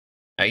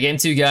Alright, game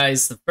 2,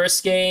 guys. The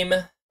first game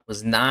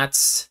was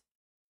not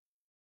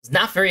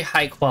very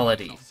high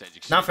quality.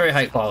 Not very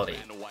high quality.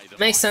 It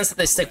makes sense that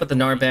they stick with the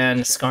Narban,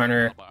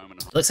 Skarner.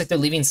 It looks like they're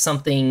leaving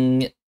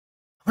something... I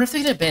wonder if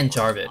they're gonna ban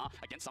Jarvan.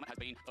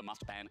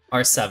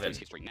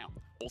 R7.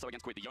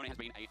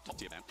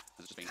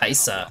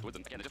 Kaisa.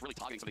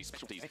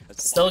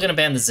 Still gonna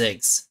ban the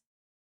Ziggs.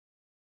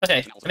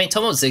 Okay, I mean,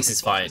 Tomo Ziggs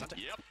is fine.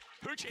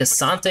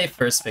 Cassante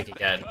first pick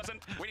again.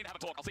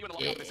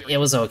 It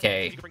was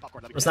okay.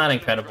 It was not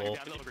incredible.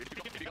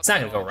 It's not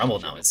gonna go Rumble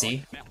now, is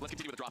he?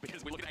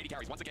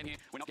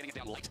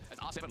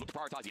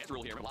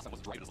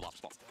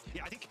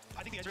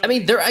 I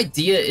mean, their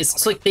idea is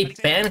it's like they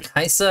ban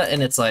Kaisa,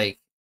 and it's like,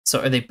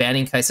 so are they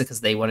banning Kaisa because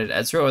they wanted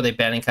Ezreal, or are they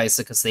banning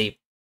Kaisa because they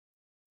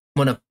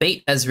want to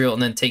bait Ezreal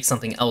and then take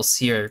something else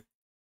here,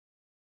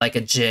 like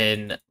a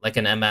Jhin, like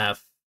an MF?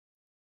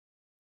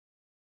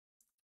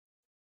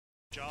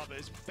 Job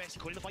is best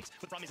in the fights,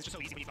 but the problem is it's just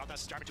so easy when you've got that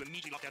Jarvan to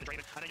immediately lock down the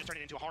Draven and then just turn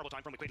it into a horrible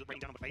time from Quid raining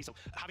down on the face. So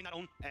having that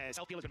own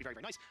self-heal is going to be very,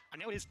 very nice. And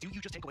now it is, do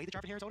you just take away the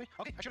Jarvan here, Zodi?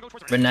 Okay, I should go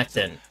towards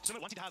Renekton.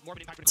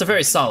 It's a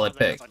very solid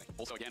pick.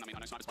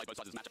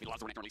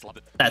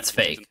 That's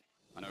fake.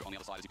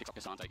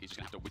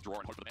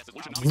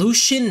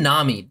 Lucian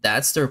Nami,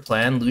 that's their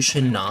plan?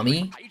 Lucian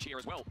Nami?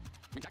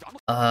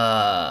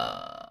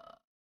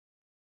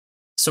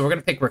 So we're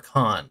gonna pick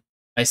Rakan,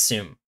 I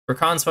assume.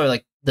 Rakan's probably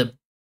like the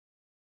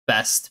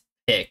best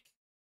pick.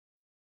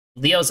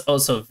 Leo's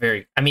also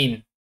very... I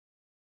mean,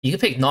 you can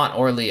pick Noc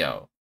or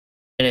Leo,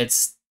 and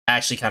it's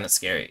actually kind of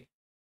scary.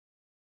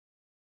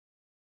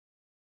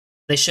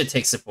 They should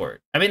take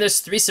support. I mean,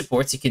 there's 3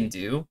 supports you can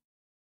do,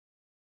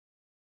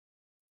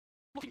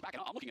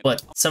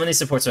 but some of these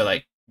supports are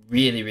like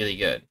really, really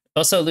good.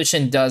 Also,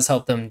 Lucian does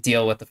help them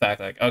deal with the fact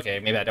like, okay,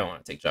 maybe I don't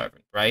want to take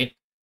Jarvan, right?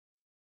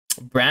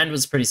 Brand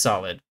was pretty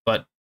solid,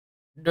 but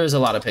there's a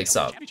lot of picks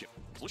up.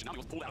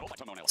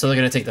 So they're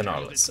gonna take the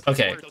Nautilus.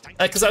 Okay,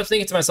 because I was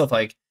thinking to myself,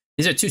 like,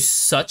 these are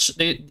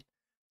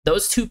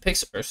those 2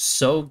 picks are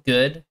so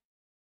good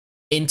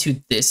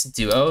into this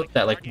duo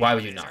that, like, why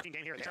would you not?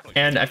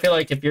 And I feel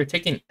like if you're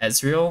taking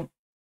Ezreal,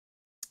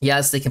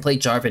 yes, they can play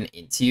Jarvan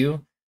into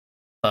you,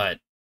 but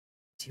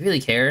do you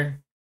really care?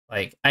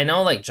 Like, I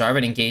know, like,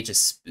 Jarvan engage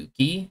is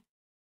spooky,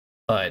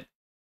 but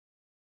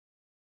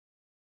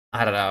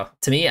I don't know.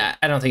 To me, I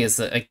don't think it's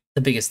the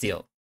biggest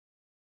deal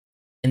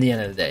in the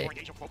end of the day.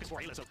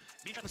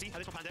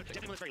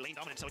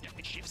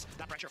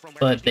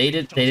 But they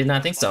did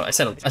not think so. I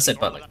said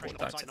but like 4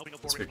 times.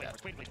 It's pretty bad.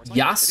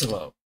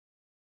 Yasuo.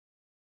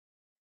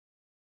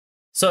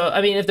 So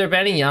I mean, if they're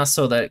banning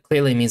Yasuo, that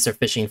clearly means they're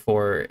fishing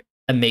for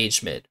a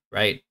mage mid,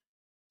 right?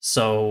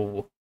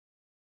 So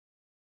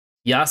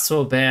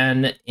Yasuo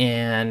ban,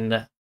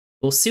 and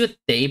we'll see what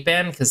they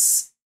ban,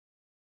 because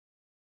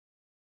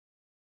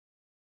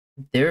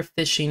they're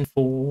fishing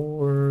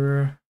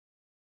for...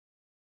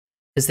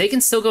 Because they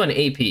can still go in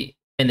AP,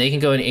 and they can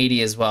go in AD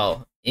as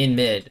well, in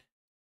mid,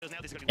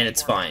 and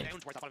it's fine.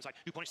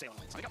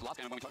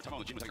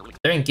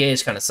 Their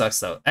engage kind of sucks,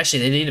 though.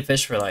 Actually, they need to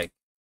fish for, like...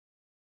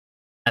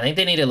 I think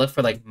they need to look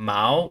for, like,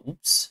 Mao?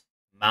 Oops.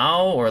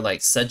 Mao or, like,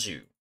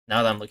 Seju,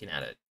 now that I'm looking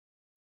at it.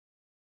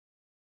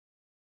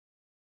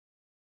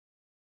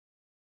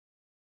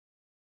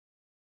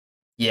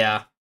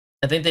 Yeah.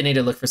 I think they need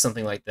to look for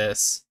something like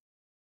this.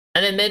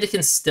 And then mid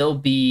can still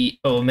be...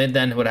 Oh, mid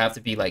then would have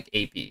to be, like,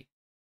 AP.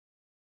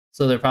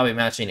 So they're probably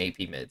matching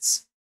AP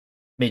mids.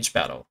 Mage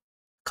battle.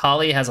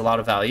 Kali has a lot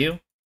of value.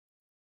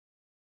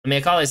 I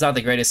mean, Akali's not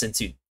the greatest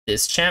into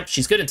this champ.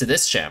 She's good into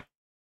this champ.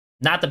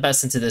 Not the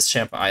best into this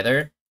champ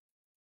either.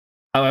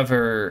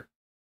 However,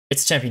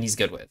 it's a champion he's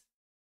good with.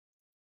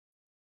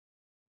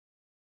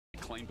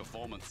 Clean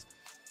performance.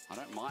 I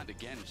don't mind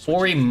again.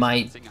 Ori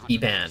might be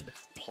banned.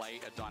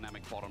 Play a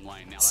dynamic bottom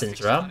lane now.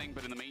 Syndra.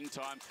 But in the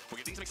meantime, we're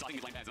getting some exciting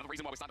lane bans. Another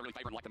reason why we're starting to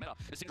really favor like the meta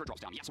is Syndra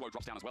drops down, Yasuo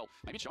drops down as well.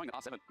 Maybe it's showing that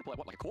R7 play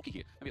what, like a Corki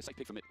here. Maybe a safe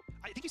pick for mid.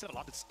 I think you said a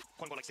lot that's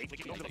quite like safe.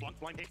 Like, you know,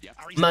 blind pick. Yeah.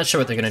 I'm not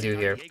sure what they're gonna do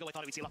here.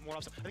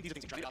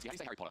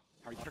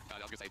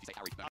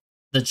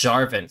 The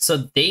Jarvan. So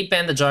they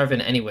banned the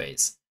Jarvan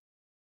anyways.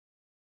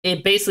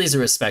 It basically is a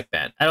respect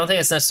ban. I don't think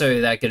it's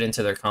necessarily that good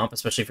into their comp,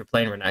 especially if you're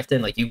playing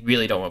Renekton. Like, you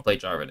really don't want to play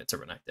Jarvan into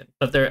Renekton.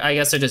 But I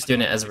guess they're just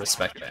doing it as a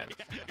respect ban.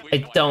 I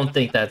don't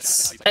think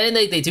that's... And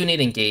they do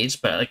need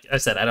engage, but like I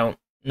said, I don't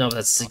know if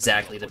that's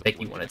exactly the pick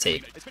you want to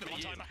take.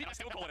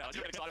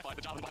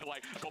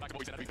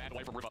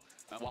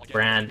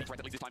 Brand. Yeah,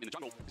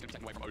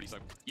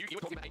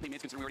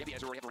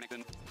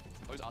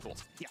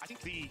 I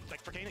think the,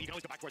 like, for Kane, you can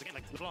always go backwards again,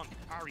 like LeBlanc,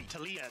 Ari,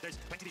 Talia, there's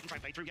plenty that you can try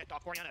and play through, get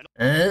Doc,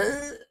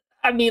 Oriana.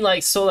 I mean,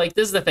 like, so, like,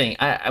 this is the thing.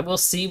 I will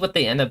see what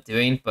they end up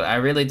doing, but I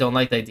really don't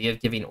like the idea of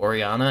giving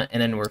Oriana,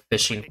 and then we're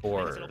fishing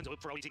for,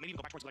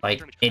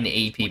 like, an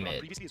AP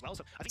mid.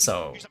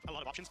 So,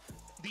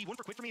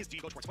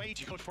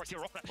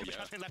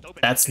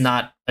 that's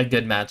not a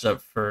good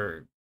matchup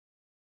for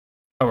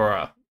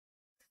Aurora.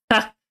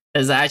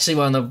 It's actually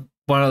one of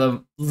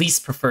the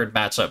least preferred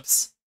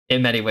matchups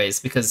in many ways,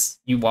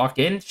 because you walk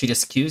in, she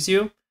just Qs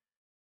you,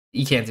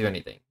 you can't do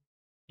anything.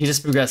 You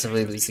just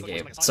progressively lose the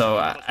game. So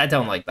I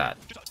don't like that.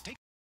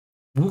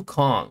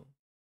 Wukong.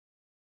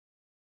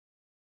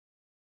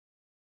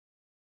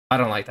 I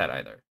don't like that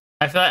either.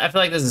 I feel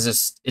like this is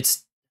just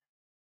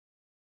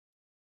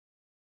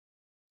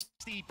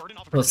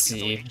we'll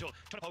see.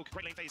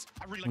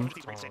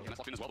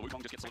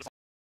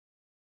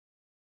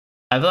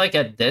 I feel like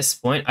at this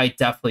point I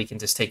definitely can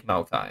just take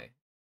Maokai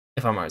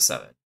if I'm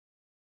R7.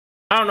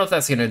 I don't know if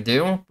that's gonna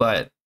do,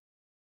 but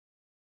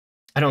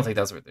I don't think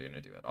that's what they're gonna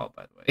do at all,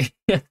 by the way.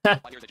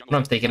 When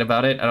I'm thinking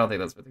about it, I don't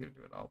think that's what they're gonna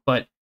do at all.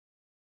 But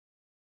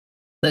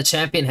the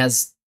champion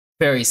has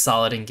very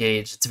solid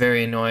engage. It's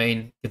very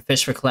annoying. You can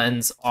fish for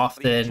cleanse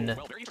often. You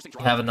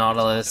have a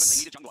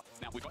Nautilus.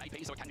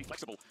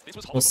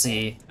 We'll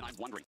see.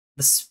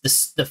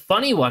 The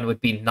funny one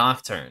would be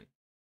Nocturne.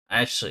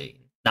 Actually,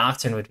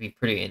 Nocturne would be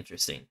pretty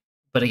interesting.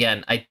 But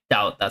again, I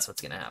doubt that's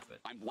what's gonna happen.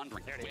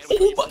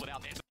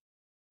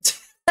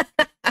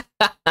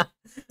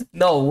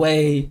 No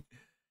way.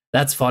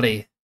 That's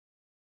funny.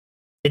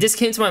 It just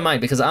came to my mind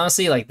because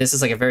honestly, like, this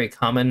is like a very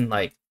common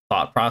like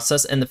thought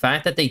process, and the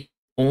fact that they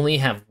only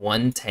have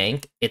one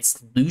tank,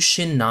 it's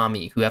Lucian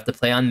Nami, who have to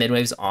play on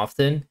midwaves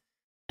often,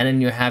 and then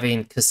you're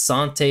having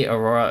Cassante,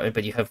 Aurora,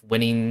 but you have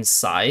winning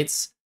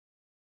sides.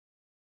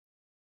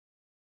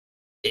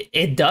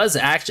 It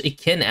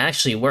can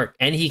actually work,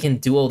 and he can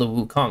duel the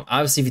Wukong.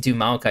 Obviously, if you do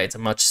Maokai, it's a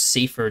much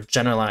safer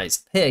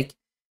generalized pick.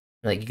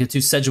 Like, you could do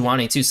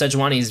Sejuani too.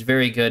 Sejuani is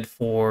very good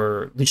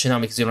for Lucian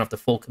Nami because you don't have to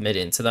full commit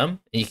into them,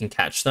 and you can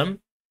catch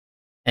them.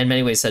 In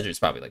many ways, Seju is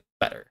probably like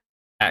better,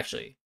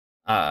 actually,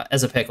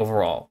 as a pick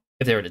overall,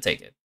 if they were to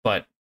take it.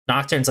 But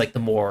Nocturne's like the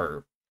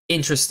more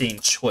interesting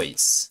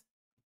choice.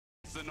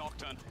 The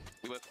Nocturne.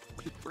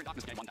 We're in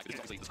darkness game one day, but this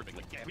is obviously the scripting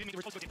link. Yeah, we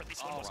were supposed to different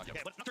Oh, right, yeah,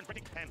 but Nocturne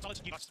critic, solid,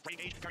 you got brain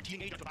age,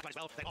 guaranteeing age, backline as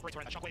well. They operate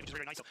around that shockwave, which is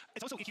very nice. So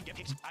it's also, if you get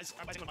hits as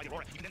anyone by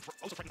Aurora, you can then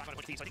also threaten back on a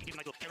point of speed, so I think it gives a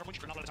nice little counter punch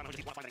for not a lot of time when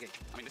you want to find an engage. I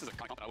mean, this is a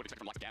kind of comp that I would expect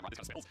from like Gamma, this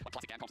kind of spells, but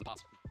classic Gam comes in the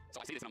past. So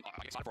I see this and I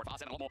get excited for it.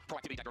 R7, a lot more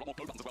proactivity, a lot more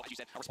code buttons as well, as you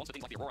said. A response to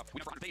things like the Aurora. We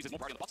know for 100 days there's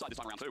more priority on the bot side this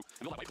time around too.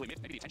 And all that way clear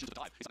mid, maybe the attention to the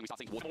dive is something we start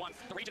seeing towards one.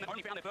 The region that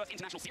only found their first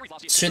international series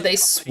last year. Should they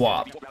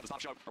swap?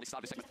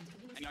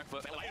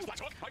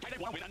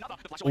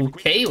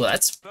 Okay, well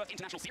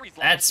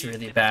that's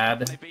really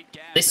bad.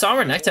 They saw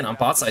Renekton on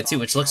bot side too,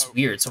 which looks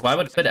weird. So why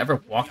would Fid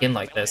ever walk in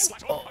like this?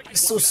 Oh,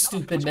 he's so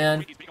stupid,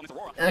 man.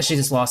 Actually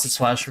just lost his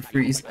flash for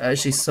freeze.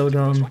 Actually so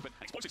dumb.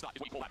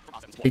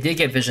 They did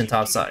get vision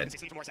top side.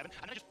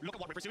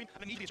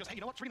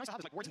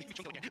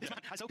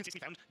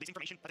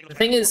 The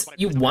thing is,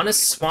 you want to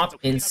swap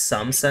in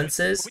some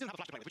senses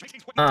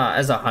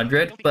as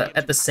 100, but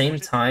at the same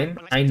time,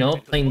 I know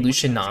playing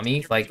Lucian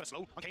Nami, like,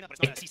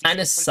 it kind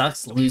of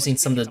sucks losing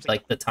some of the,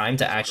 like, the time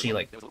to actually,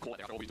 like,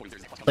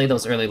 play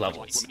those early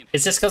levels.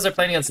 It's just because they're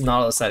playing against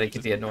Nautilus that it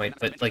could be annoying,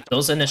 but, like,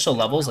 those initial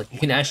levels, like, you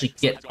can actually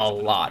get a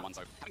lot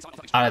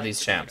out of these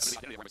champs.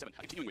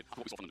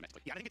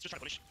 Yeah, I think it's just trying to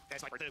punish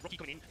Sniper, the rookie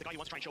coming in, the guy who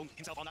wants to try and show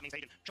himself on that main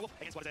stage and show up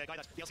against what is a guy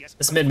that's the LCS.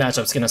 This mid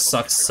matchup's gonna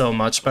suck so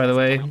much, by the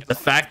way. The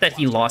fact that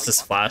he lost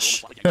his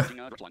flash.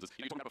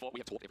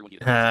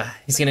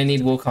 He's gonna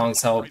need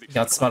Wukong's help. He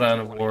got spotted on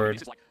a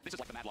ward.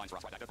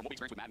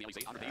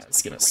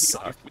 It's gonna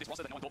suck.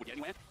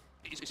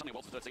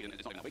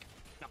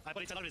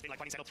 But it's a lot of it being like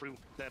when he settled through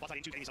the bot side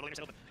into getting settled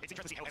himself. It's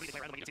interesting to see how heavily they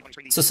play around when you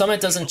see So Summit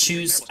doesn't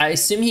choose. I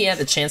assume he had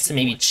the chance to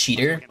maybe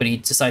cheater, but he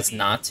decides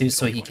not to,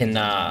 so he can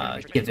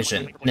get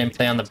vision and then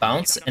play on the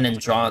bounce and then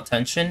draw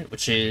attention,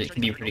 which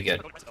can be pretty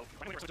good.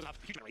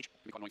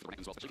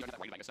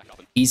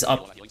 He's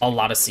up a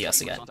lot of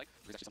CS again,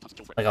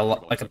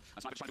 like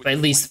at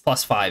least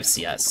 +5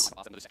 CS.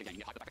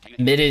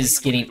 Mid is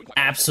getting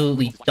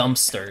absolutely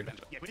dumpstered.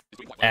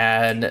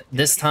 And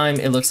this time,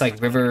 it looks like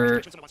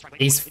River,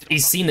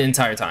 he's seen the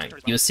entire time.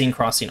 He was seen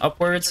crossing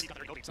upwards.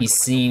 He's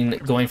seen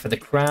going for the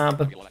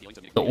crab.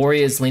 The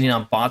Ori is leaning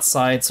on bot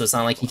side, so it's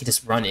not like he can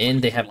just run in.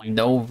 They have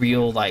no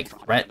real, like,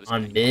 threat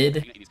on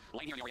mid.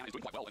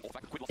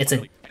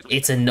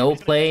 It's a no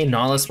play.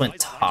 Nautilus went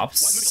top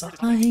side.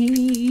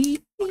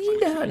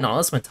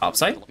 Nautilus went top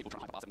side.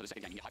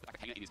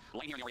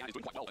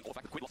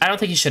 I don't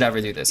think he should ever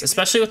do this,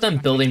 especially with them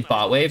building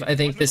bot wave. I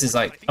think this is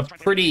like a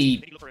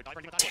pretty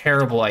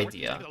terrible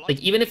idea. Like,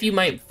 even if you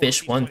might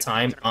fish one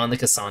time on the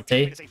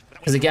Cassante,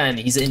 because again,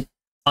 he's in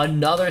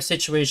another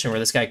situation where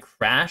this guy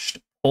crashed,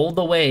 pulled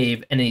the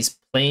wave, and he's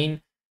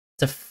playing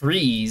to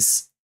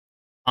freeze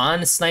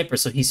on Sniper,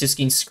 so he's just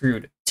getting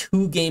screwed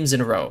 2 games in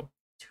a row.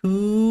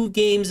 2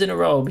 games in a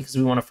row because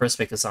we want to first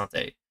pick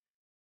Cassante.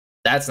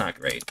 That's not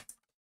great.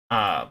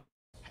 And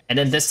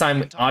then this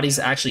time, Audie's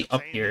actually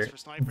up here.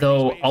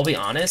 Though, I'll be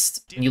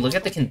honest, when you look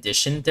at the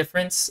condition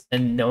difference,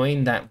 and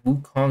knowing that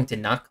Wukong did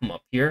not come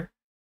up here,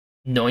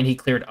 knowing he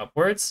cleared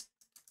upwards,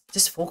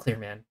 just full clear,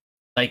 man.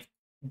 Like,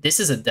 this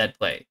is a dead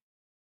play.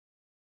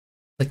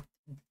 Like,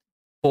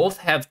 both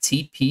have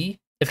TP.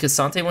 If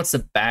Cassante wants to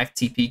back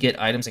TP, get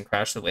items, and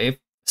crash the wave,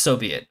 so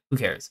be it. Who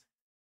cares?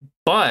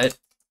 But,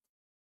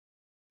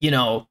 you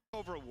know,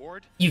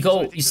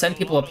 you send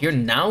people up here.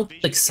 Now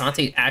the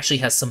Cassante actually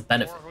has some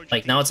benefit.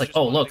 Like now it's like,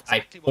 oh look, I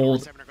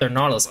pulled their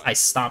Nautilus, I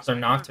stopped their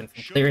Nocturne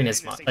from clearing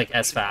as much, like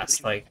as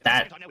fast. Like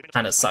that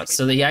kind of sucks.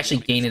 So they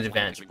actually gain an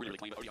advantage.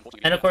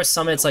 And of course,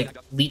 Summit's like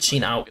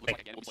leeching out,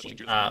 like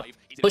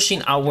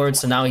pushing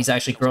outwards. So now he's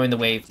actually growing the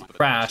wave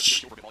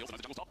Crash,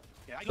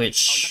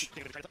 which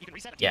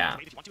yeah,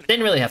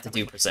 didn't really have to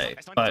do per se,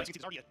 but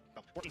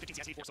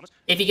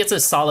if he gets a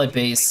solid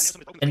base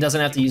and doesn't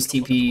have to use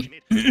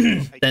TP,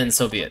 then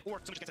so be it.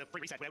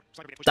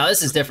 Now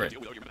this is different.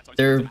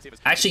 They're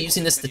actually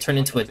using this to turn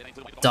into a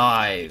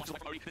dive,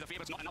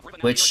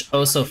 which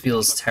also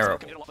feels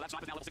terrible.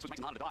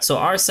 So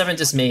R7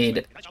 just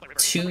made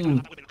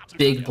 2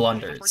 big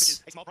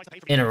blunders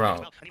in a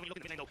row.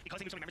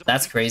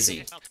 That's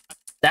crazy.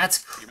 That's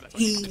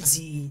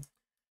crazy.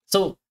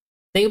 So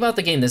think about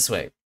the game this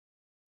way.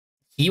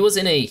 He was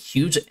in a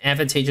huge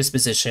advantageous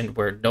position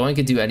where no one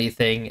could do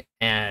anything,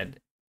 and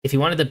if he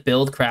wanted to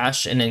build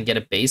Crash and then get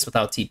a base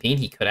without TPing,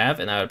 he could have,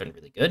 and that would have been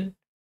really good.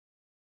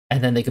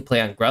 And then they could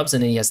play on Grubs,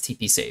 and then he has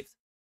TP saved.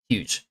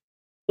 Huge.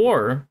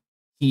 Or,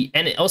 they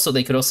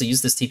could also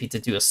use this TP to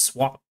do a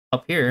swap.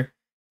 Up here,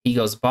 he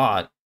goes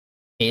bot,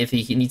 and if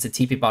he needs a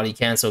TP bot, he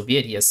can, so be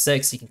it. He has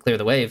 6, he can clear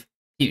the wave.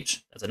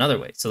 Huge. That's another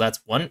way. So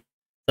that's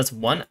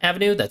one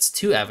avenue, that's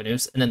 2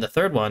 avenues, and then the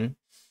third one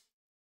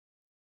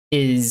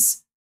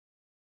is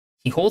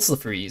he holds the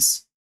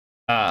freeze,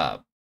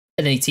 and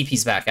then he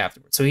TPs back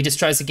afterwards. So he just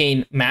tries to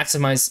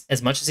maximize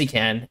as much as he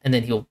can, and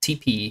then he'll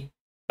TP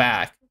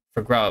back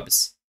for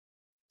Grubs.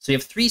 So you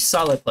have 3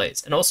 solid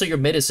plays, and also your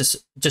mid is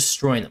just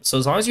destroying them. So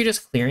as long as you're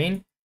just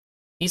clearing,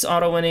 he's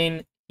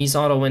auto-winning,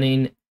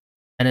 and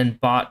then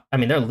bot, I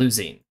mean, they're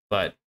losing,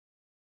 but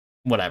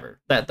whatever.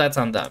 That's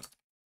on them.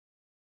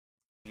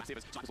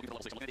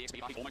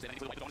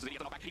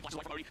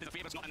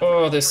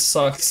 Oh, this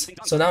sucks.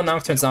 So now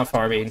Nocturne's not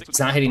farming. He's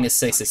not hitting his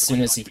 6 as soon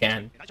as he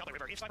can.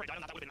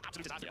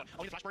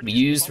 We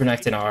used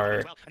Renekton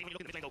R.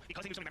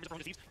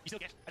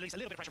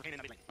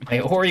 My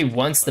Ori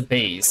wants the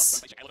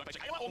base.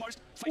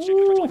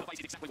 Ooh.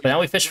 But now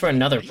we fish for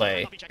another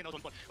play.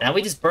 Now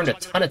we just burned a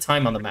ton of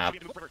time on the map.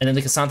 And then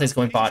the Cassante's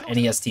going bot and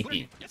he has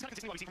TP.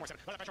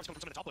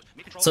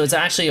 So it's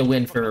actually a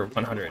win for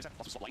 100.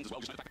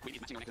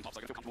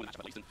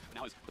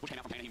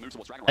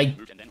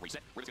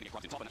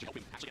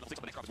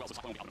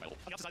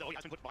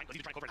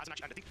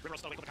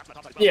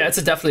 Yeah,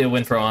 it's definitely a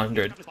win for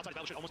 100.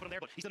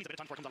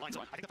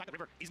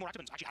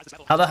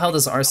 How the hell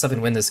does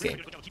R7 win this game?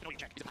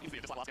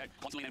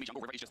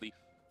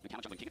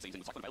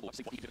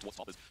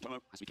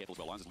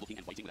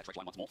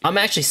 I'm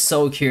actually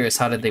so curious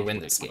how did they win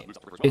this game.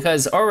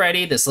 Because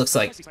already this looks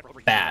like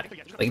bad.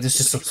 Like this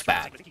just looks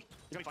bad.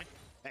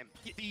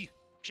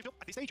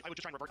 At this stage, I would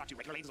just try and revert back to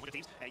regular lanes as one of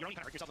these. You're only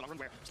kind of hurting yourself in the long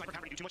run where Sniper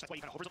can't really do too much. That's why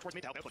he kind of hovers up towards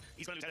mid to help out. But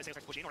he's going to lose out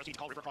of push in, or else he needs to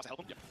call river across to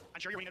help him.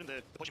 And sure, you're getting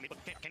the pushing mid, but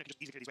Kane can just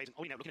easily clear these waves.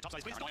 Only now looking at top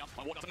size, please.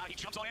 My ward doesn't matter. He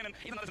jumps on in, and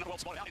even though there's another world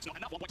spotted out, it's not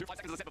enough. 1.25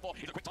 seconds as I said before.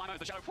 He's a quick timer.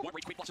 The shadow won't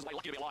reach quick flushes away.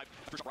 Lucky to be alive.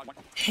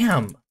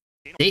 Damn.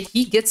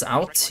 He gets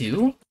out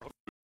too?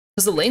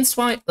 Because the lane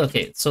swap,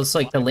 okay, so it's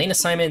like the lane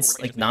assignments,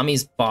 like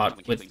Nami's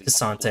bot with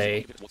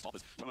Cassante,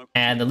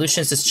 and the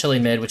Lucian's just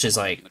chilling mid, which is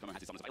like,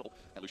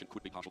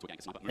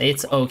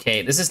 it's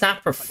okay. This is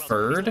not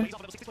preferred,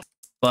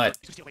 but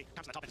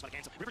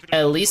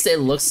at least it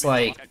looks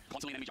like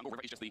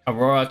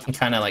Aurora can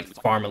kind of like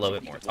farm a little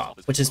bit more top,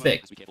 which is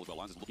big.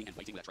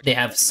 They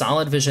have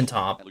solid vision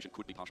top.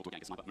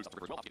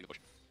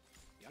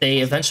 They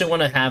eventually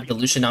want to have the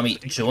Lucian Nami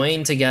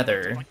join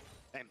together.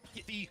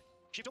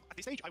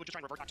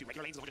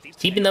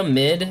 Keeping them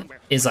mid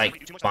is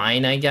like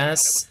fine, I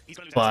guess,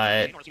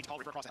 but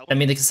I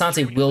mean the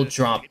Cassante will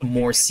drop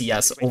more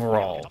CS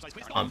overall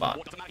on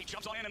bot.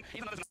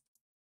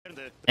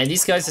 And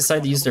these guys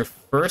decide to use their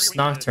first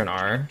Nocturne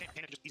R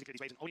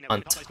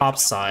on top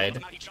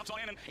side.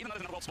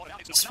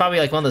 It's probably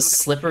like one of the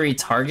slippery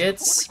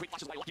targets.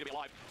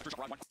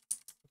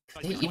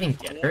 Could they even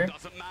get her?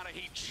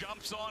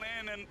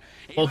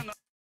 Well,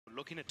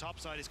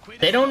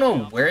 they don't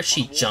know where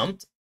she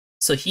jumped,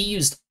 so he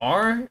used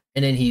R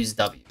and then he used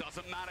W.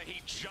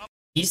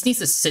 He just needs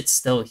to sit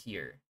still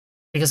here.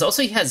 Because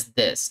also he has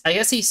this. I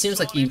guess he seems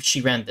like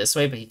she ran this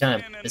way, but he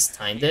kind of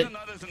mistimed it.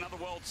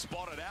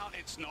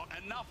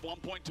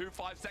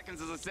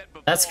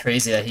 That's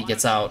crazy that he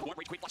gets out.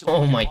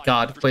 Oh my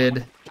god,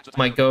 Quid.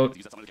 My goat.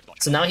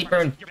 So now he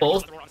burned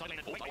both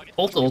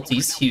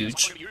ultis,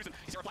 huge.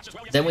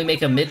 Then we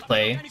make a mid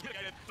play.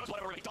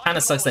 Kinda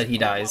sucks that he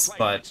dies,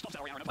 but...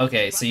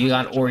 Okay, so you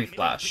got Ori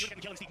Flash.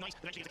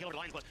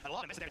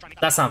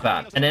 That's not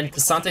bad. And then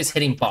Cassante's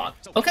hitting bot.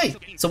 Okay,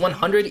 so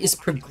 100 is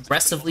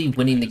progressively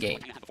winning the game.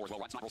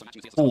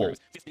 Cool.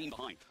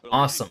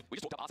 Awesome.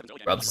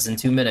 Rubs is in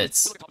 2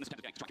 minutes.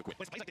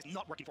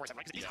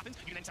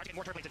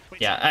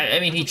 Yeah, I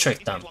mean, he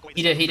tricked them.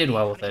 He did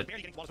well with it.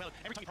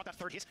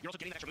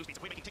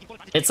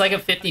 It's like a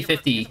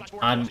 50-50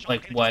 on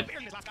like what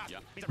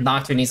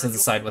Nocturne needs to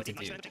decide what to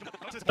do.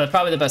 But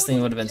probably the best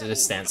thing would have been to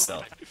just stand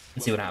still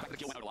and see what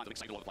happens.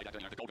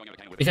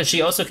 Because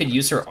she also could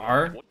use her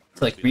R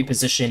to like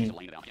reposition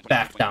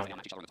back down.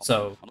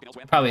 So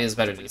probably is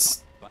better to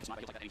just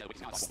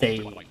stay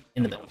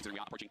in the middle.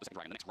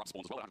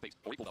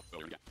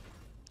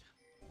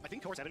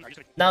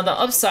 Now the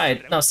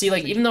upside, now see,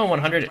 like, even though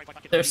 100,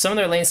 there's some of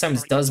their lane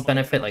times does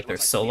benefit like their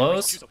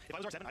solos,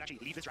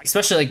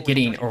 especially like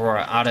getting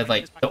Aurora out of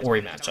like the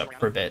Ori matchup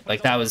for a bit.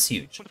 Like that was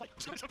huge.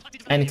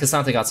 And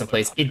Cassante got some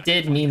plays. It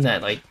did mean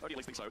that like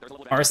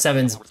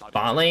R7's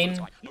bot lane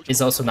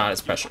is also not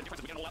as pressured.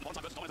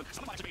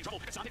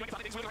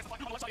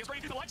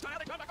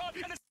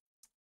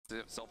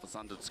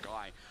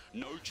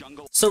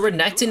 So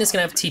Renekton is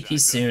gonna have TP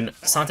soon.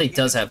 Cassante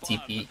does have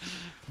TP.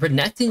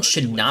 Renekton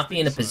should not be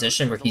in a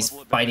position where he's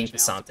fighting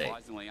Cassante.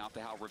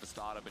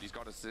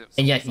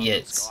 And yet he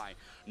is.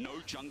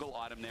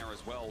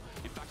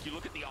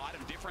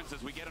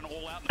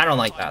 I don't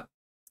like that.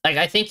 Like,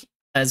 I think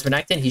as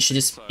Renekton, he should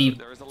just be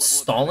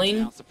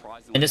stalling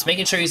and just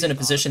making sure he's in a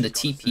position to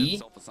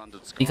TP,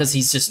 because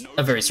he's just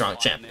a very strong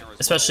champ.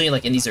 Especially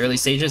like in these early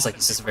stages, like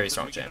he's just a very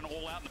strong champ.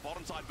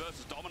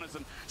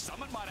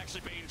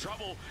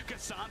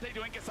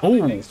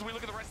 Oh,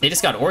 they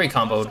just got Ori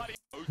comboed.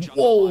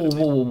 Whoa,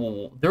 whoa, whoa,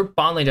 whoa. They're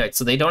bot lane died,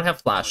 so they don't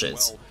have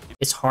flashes.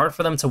 It's hard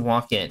for them to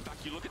walk in.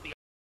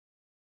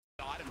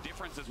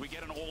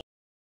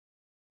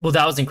 Well,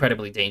 that was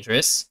incredibly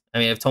dangerous. I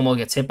mean, if Tomo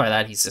gets hit by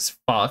that, he's just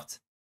fucked.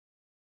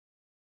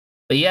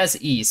 But he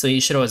has E, so he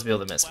should always be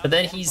able to miss. But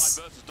then he's...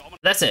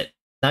 That's it.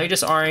 Now you're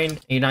just R'ing,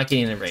 and you're not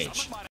getting in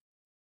range.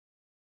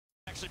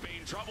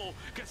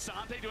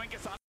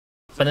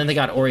 But then they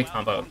got Ori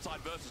combo.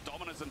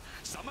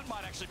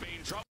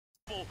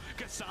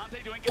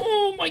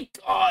 Oh my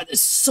god,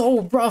 it's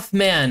so rough,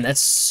 man.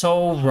 That's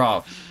so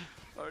rough.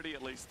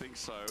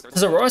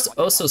 Because Aurora's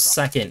also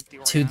second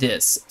to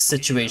this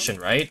situation,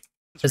 right?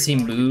 Does he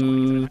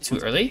move too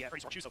early?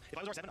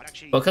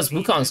 Well, because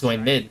Wukong's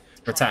going mid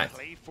for attack.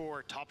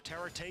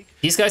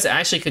 These guys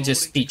actually could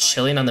just be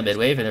chilling on the mid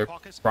wave and they're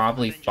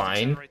probably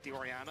fine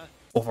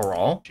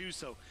overall.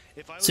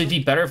 So it'd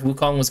be better if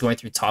Wukong was going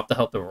through top to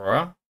help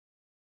Aurora.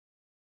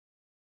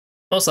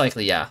 Most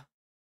likely, yeah.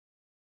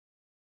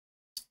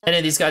 And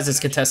then these guys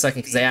just contest second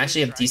because they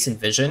actually have decent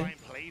vision.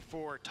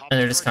 And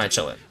they're just kind of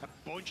chilling.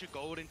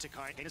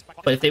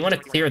 But if they want to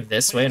clear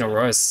this way and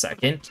Aurora's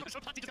second...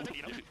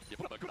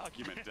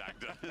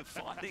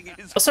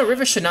 Also,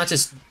 River should not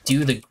just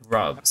do the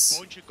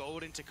grubs.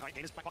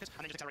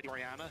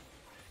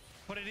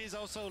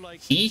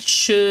 He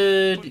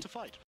should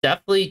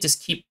definitely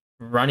just keep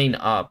running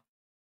up.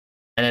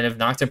 And then if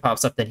Nocturne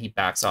pops up, then he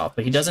backs off.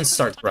 But he doesn't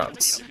start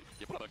grubs.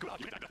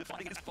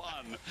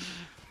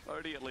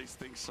 Odie at least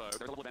thinks so. There's a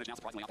little advantage now,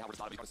 surprisingly, after how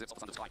started. He's got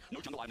a under Sky.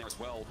 No jungle item there as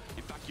well.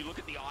 In fact, you look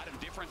at the item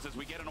differences.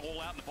 We get an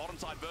all-out in the bottom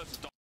side versus...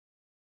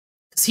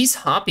 Because he's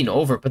hopping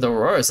over, but the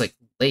Aurora is, like,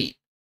 late.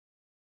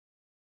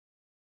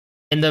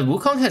 And the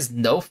Wukong has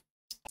no...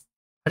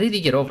 How did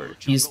he get over?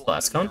 He used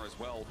Blast Cone?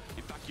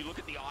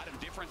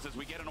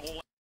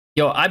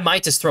 Yo, I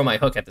might just throw my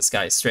hook at this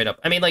guy, straight up.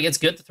 I mean, like, it's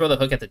good to throw the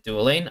hook at the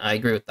dual lane. I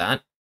agree with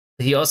that.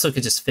 But he also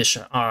could just fish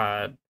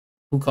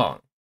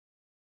Wukong.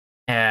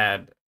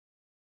 And...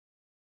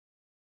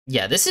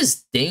 yeah, this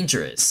is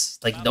dangerous.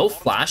 Like, no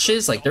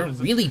flashes. Like, they're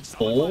really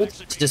bold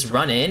to just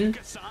run in.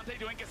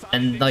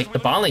 And, like, the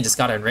bot lane just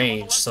got in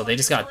range, so they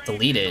just got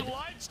deleted.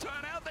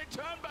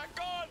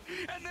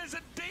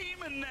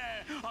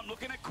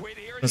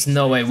 There's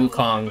no way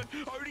Wukong...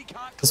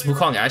 Does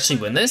Wukong actually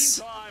win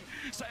this?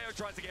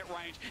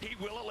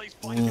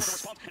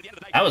 Oof.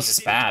 That was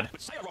just bad.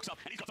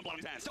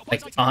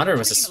 Like, 100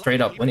 was just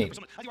straight up winning.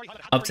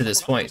 Up to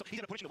this point.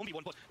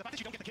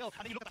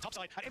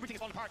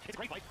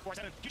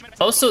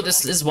 Also,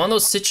 this is one of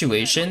those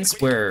situations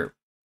where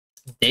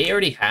they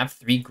already have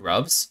 3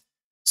 grubs.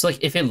 So, like,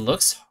 if it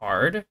looks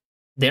hard,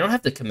 they don't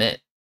have to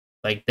commit.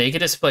 Like, they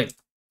could just, like,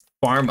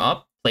 farm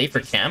up, play for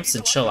camps,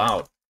 and chill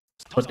out.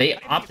 But they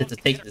opted to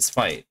take this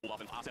fight.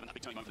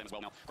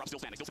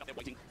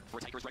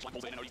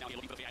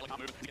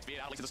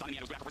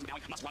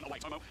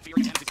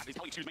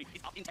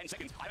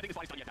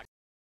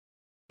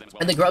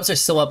 And the grubs are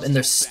still up, and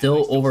they're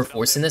still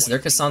over-forcing this. Their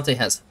Cassante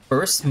has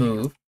first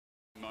move.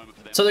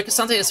 So their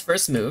Cassante has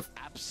first move.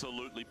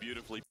 Absolutely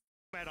beautifully.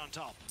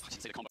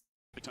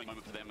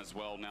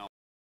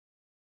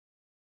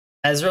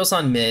 Ezreal's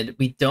on mid.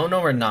 We don't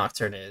know where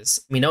Nocturne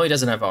is. We know he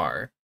doesn't have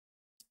R.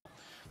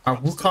 Our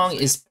Wukong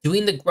is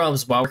doing the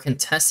grubs while we're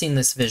contesting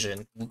this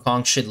vision.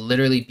 Wukong should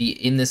literally be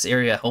in this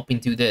area helping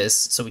do this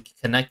so we can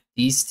connect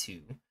these two.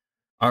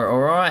 Our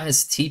Aurora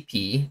has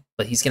TP,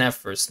 but he's going to have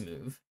first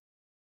move.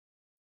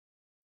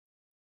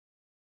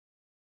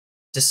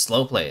 Just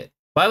slow play it.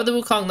 Why would the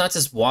Wukong not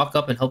just walk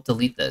up and help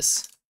delete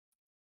this?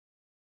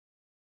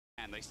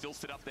 And they still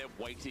sit up there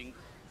waiting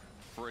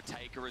for a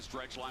taker as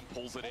Dredgeline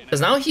pulls it in.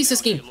 Because now he's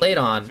just getting played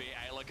on.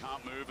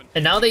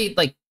 And now they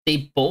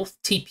both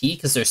TP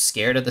because they're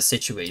scared of the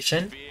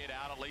situation.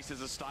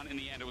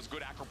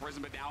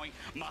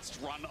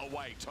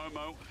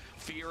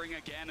 fearing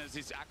again as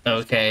his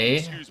Okay.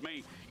 excuse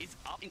me, is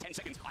up in 10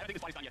 seconds. I don't think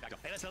this fight's done yet, Dagger.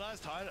 Hey, that's the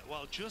last title.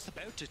 Well, just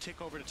about to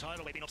tick over the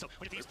title. Waiting up. So,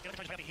 when these trying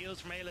to find the heels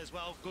from Ayla as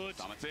well. Good.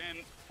 Summits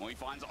in. Well, he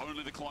finds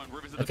only the clone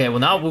Rivers. Okay, well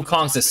now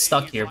Wukong's just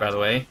stuck here, by the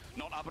way.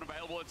 Not up and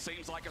available, it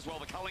seems like as well.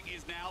 The culling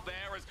is now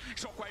there as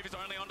Shockwave is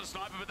only on to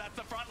Sniper, but that's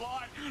the front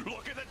line.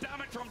 Look at the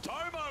damage from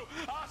Tomo.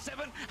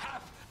 R7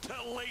 have to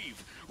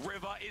leave.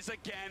 River is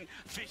again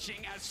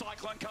fishing as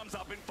Cyclone comes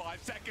up in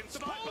 5 seconds.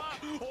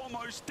 Sniper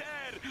almost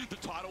dead. The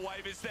tidal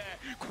wave is there.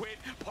 Quit,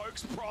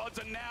 pokes, prods,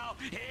 and now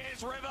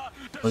here's River.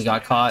 We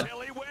got caught.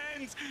 Until he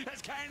wins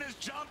as Kane has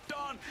jumped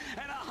on,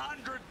 and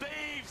 100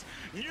 Thieves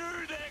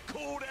knew their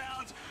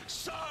cooldowns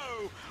so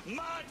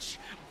much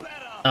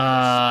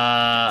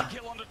better.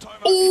 Kill onto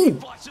Tomo. Ooh! He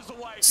flushes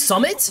away.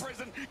 Summit?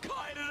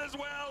 Kited as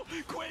well.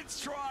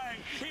 Quit's trying.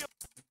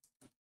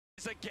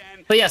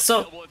 But yeah,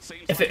 so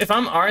if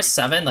I'm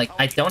R7, like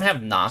I don't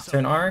have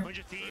Nocturne R.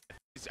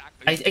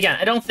 Again,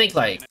 I don't think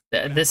like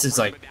this is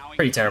like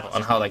pretty terrible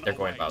on how like they're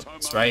going about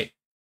this, right?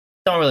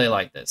 Don't really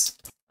like this.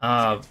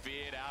 And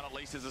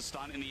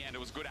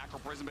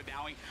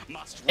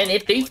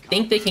if they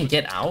think they can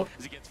get out,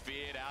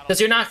 because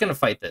you're not gonna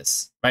fight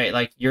this, right?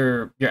 Like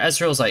your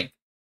Ezreal's like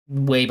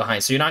way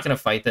behind, so you're not gonna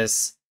fight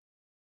this.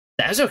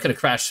 The Ezreal could have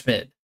crashed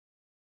mid.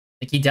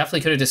 Like he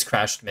definitely could have just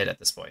crashed mid at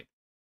this point.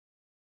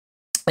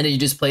 And then you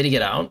just play to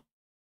get out.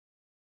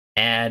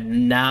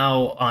 And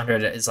now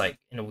Andre is like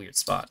in a weird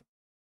spot.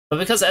 But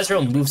because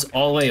Ezreal moves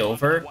all the way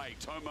over,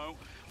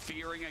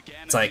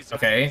 it's like,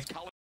 okay.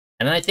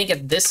 And then I think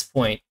at this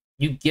point,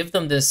 you give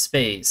them this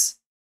space,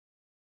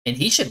 and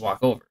he should walk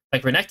over.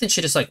 Like Renekton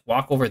should just like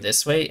walk over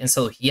this way, and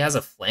so he has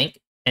a flank,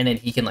 and then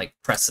he can like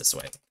press this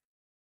way.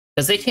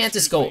 Because they can't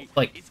just go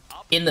like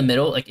in the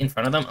middle, like in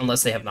front of them,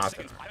 unless they have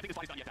Nocturne.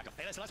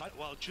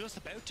 Well, just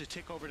about to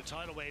tick over the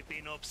tidal wave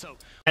being up. So,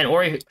 and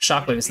Ori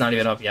Shockwave is not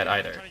even up yet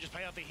either. Trying to just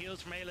play off the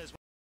heels from Ayla as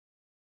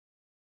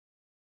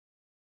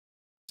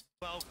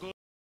well. Good.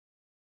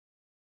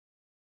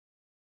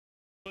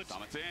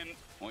 Summits in.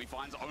 Well, he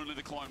finds only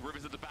the clone.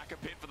 Rivers at the back of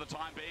pit for the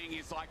time being.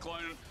 His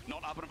Cyclone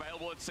not up and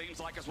available, it seems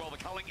like as well. The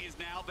culling is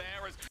now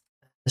there. As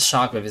the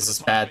Shockwave is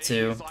just bad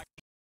too.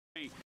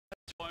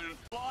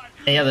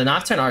 And yeah, the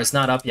Nocturne R is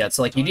not up yet,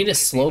 so like you need to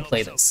slow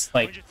play this.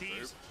 Like,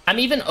 I'm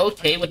even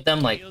okay with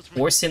them like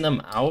forcing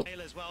them out.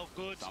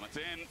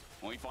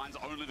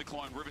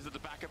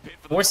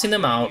 Forcing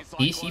them out,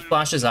 he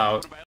flashes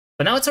out.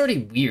 But now it's already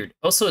weird.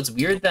 Also, it's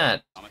weird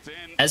that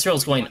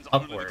Ezreal's going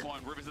upward.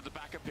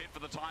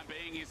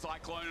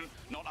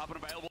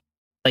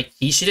 Like,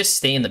 he should just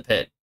stay in the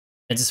pit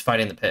and just fight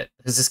in the pit,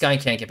 because this guy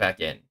can't get back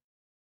in.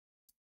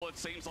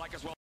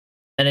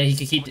 And then he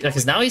could keep,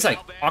 because now he's like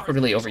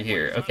awkwardly over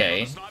here.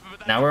 Okay,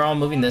 now we're all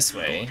moving this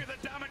way.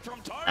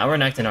 Now we're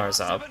Renekton R's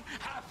up.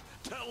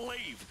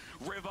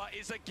 River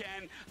is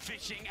again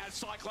fishing as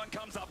Cyclone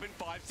comes up in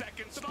 5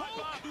 seconds.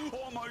 Sniper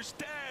almost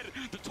dead.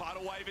 The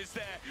tidal wave is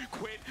there.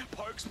 Quit,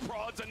 pokes,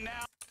 prods, and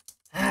now.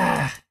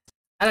 I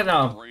don't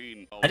know.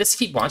 I just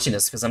keep watching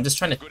this because I'm just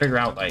trying to figure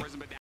out like.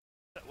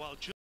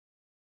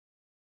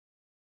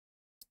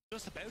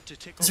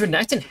 Because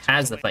Renekton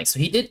has the flank, so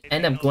he did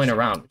end up going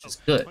around, which is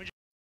good.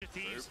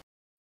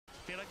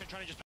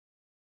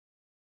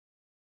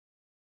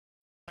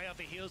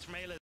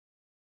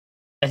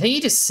 I think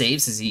he just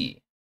saves his E.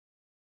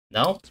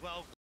 No?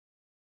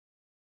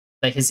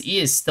 Like, his E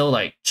is still,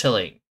 like,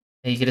 chilling.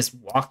 And he can just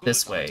walk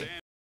this way.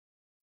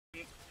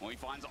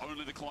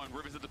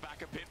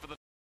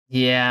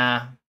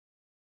 Yeah. I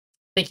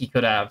think he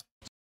could have.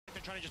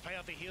 Trying to just play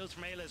off the heels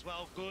from Ayla as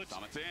well. Good.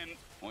 Summits in.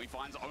 Well, he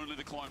finds only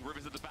the clone.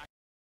 Rivers at the back.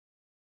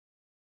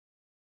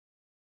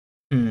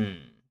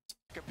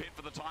 Pit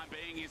for the time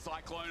being is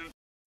Cyclone.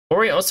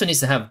 Ori also needs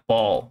to have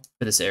ball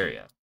for this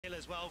area.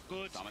 As well.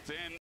 Good. Summits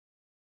in.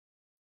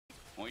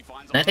 Well, he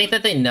finds and I think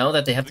that they know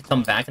that they have to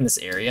come back in this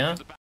area.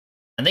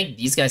 I think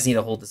these guys need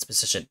to hold this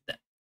position.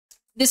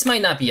 This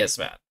might not be as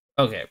bad.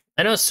 Okay.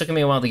 I know it's taken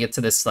me a while to get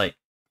to this like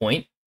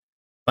point,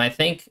 but I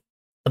think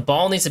the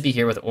ball needs to be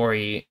here with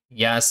Ori.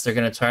 Yes, they're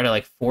going to try to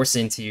like force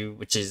into you,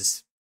 which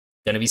is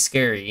going to be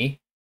scary.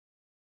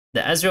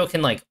 The Ezreal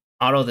can like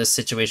auto this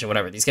situation,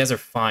 whatever. These guys are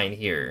fine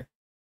here.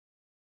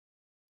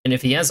 And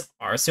if he has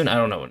R soon, I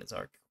don't know what his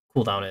R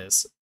cooldown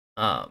is.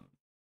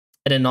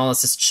 And then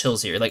Nolus just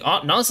chills here. Like,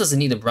 Nolus doesn't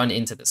need to run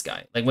into this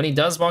guy. Like, when he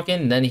does walk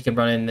in, then he can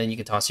run in, and then you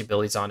can toss your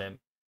abilities on him.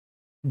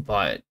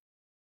 But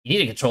you need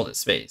to control this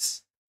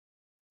space.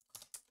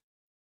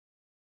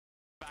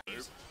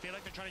 Feel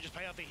like they're trying to just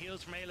play off the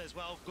heels from Ayla as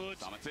well. Good.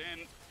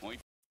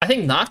 I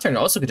think Nocturne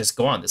also could just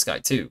go on this guy,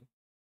 too.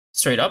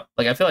 Straight up.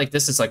 Like, I feel like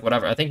this is, like,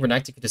 whatever. I think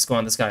Renekton could just go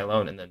on this guy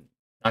alone, and then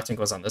Nocturne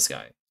goes on this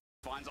guy.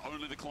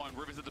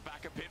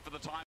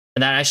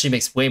 And that actually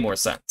makes way more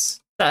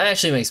sense. That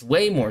actually makes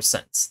way more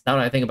sense, now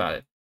that I think about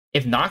it.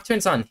 If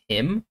Nocturne's on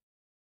him,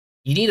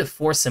 you need to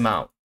force him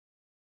out.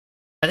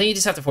 I think you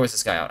just have to force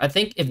this guy out. I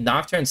think if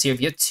Nocturne's here, if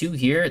you have two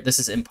here, this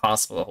is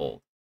impossible to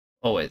hold.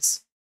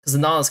 Always. Because the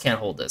Nolus can't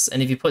hold this.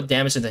 And if you put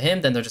damage into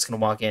him, then they're just going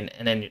to walk in,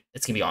 and then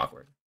it's going to be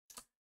awkward.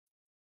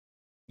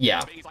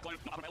 Yeah.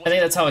 I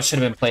think that's how it should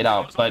have been played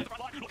out, but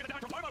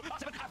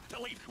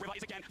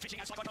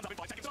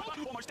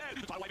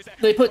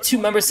They put 2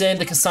 members in,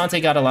 the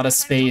Cassante got a lot of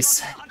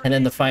space, and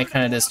then the fight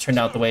kind of just turned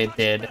out the way it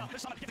did.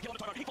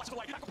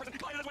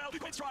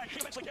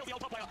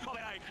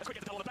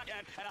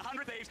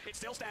 It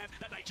still stands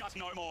that they just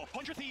know more.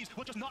 100 Thieves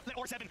will just not let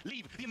R7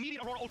 leave. The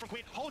immediate Aurora ult from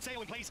Quid holds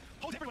Sayo in place,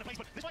 holds everyone in place,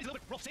 but this one is a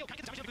little bit rough. Sayo can't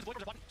get the damage because Blade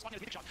was spotting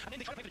his big shot, and then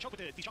they try to play the choke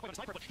with the choke with the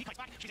sniper, but he kites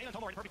back. She's in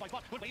Tomo in a perfect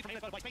spot. Good wave from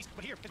Ayla by space,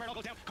 but here, if Barrel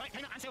goes down,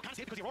 Kaina and Sayo can't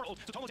hit because the Aurora ult,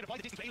 so Tomo's gonna apply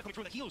the distance to Ayla coming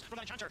through the heals from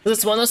that Enchanter.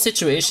 It's one of those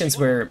situations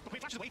where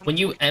when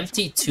you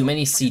empty too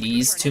many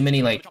CDs, too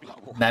many like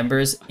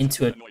members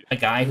into a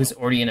guy who's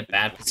already in a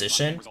bad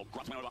position,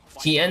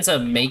 he ends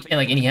up making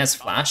like, and he has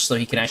flash, so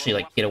he can actually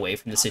like get away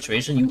from the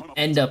situation. You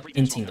end up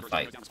inting the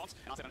fight.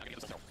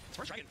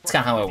 That's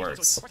kind of how it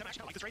works.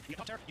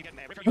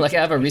 Like,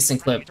 I have a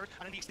recent clip where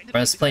I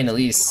was playing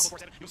Elise,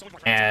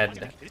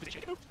 and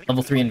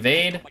level 3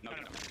 invade,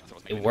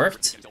 it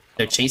worked,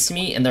 they're chasing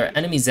me, and their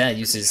enemy Zed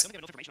uses...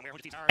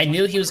 I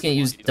knew he was going to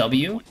use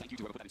W,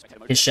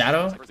 his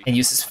shadow, and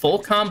use his full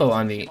combo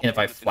on me, and if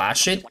I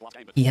flash it,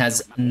 he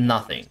has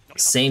nothing.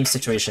 Same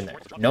situation there.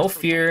 No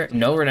fear,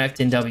 no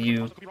Renekton in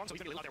W,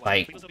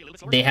 like,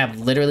 they have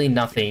literally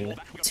nothing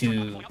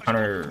to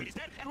counter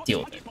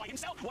deal with it.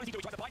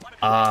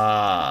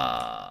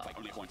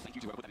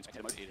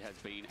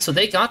 So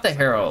they got the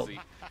Herald,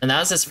 and that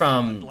was just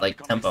from,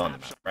 like, tempo on the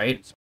map,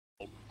 right?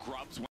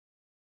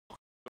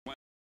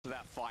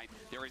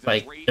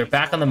 Like, they're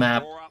back on the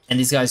map, and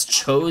these guys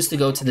chose to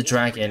go to the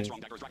Dragon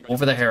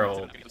over the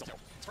Herald.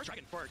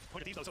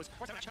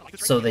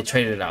 So they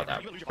traded it out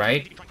that way,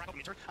 right?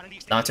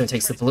 Nocturne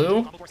takes the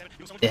blue.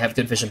 They have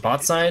good vision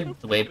bot side.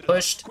 The wave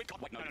pushed.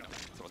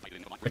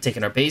 We're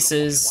taking our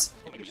bases.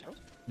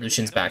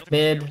 Lucian's back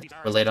mid.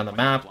 We're late on the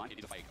map.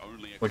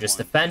 We're just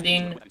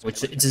defending.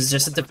 It is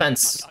just a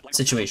defense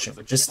situation.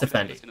 We're just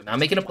defending. We're not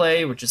making a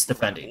play. We're just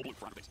defending.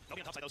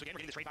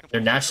 They're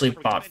naturally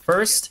bot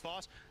first.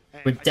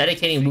 We're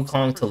dedicating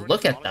Wukong to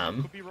look at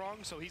them.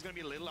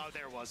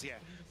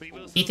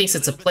 He thinks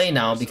it's a play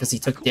now because he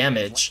took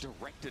damage.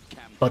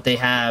 But they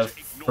have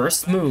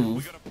first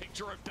move.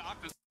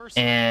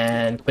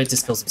 And Quid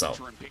just kills himself.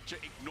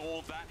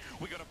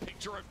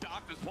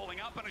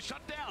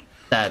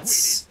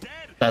 That's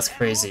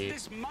crazy.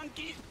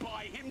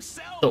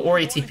 The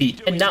Ori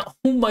TP. And now,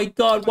 oh my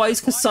god, why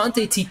is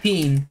Cassante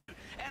TPing?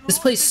 This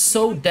play is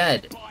so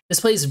dead. This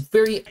play is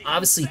very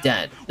obviously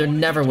dead. They're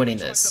never winning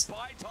this.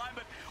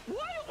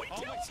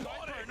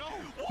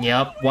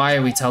 Yep, why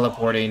are we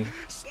teleporting?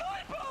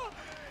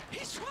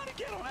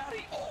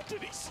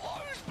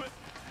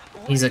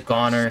 He's a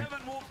goner.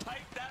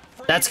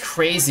 That's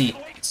crazy.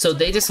 So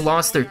they just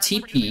lost their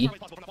TP.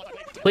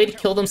 Quid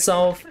killed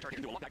himself.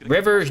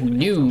 River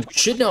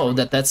should know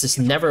that that's just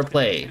never a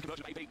play.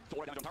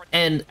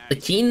 And the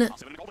Keen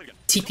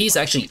TP is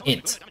actually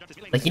int.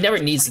 Like, he never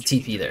needs the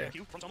TP there.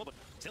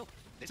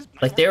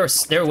 Like, they're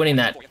winning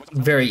that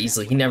very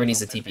easily. He never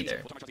needs the TP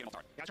there.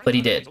 But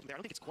he did.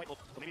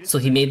 So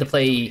he made the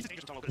play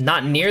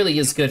not nearly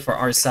as good for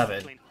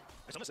R7.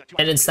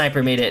 And then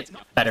Sniper made it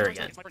better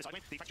again.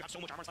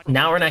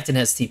 Now Renekton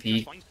has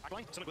TP.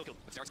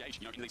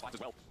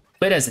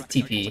 Quid has a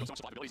TP.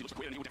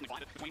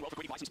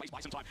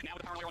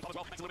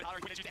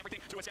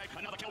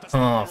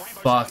 Oh,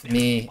 fuck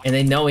me. And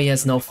they know he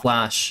has no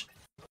flash.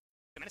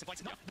 It's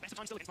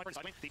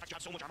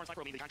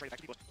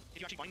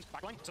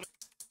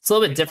a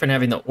little bit different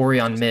having the Ori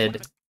on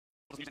mid.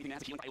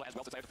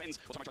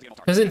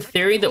 Because in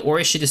theory, the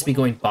Ori should just be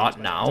going bot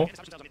now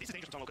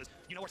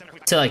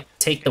to, like,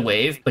 take the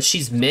wave, but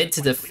she's mid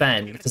to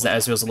defend because the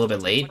Ezreal's a little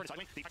bit late.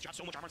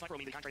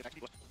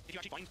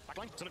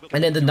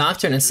 And then the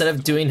Nocturne, instead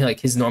of doing, like,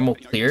 his normal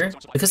clear,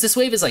 because this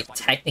wave is, like,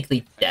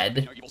 technically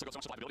dead,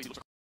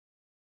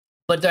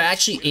 but they're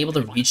actually able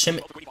to reach him,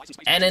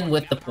 and then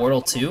with the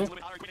portal too,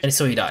 and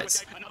so he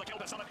dies.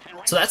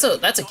 So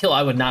that's a kill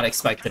I would not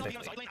expect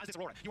typically.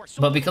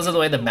 But because of the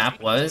way the map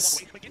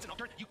was,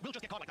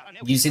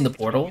 using the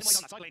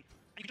portals,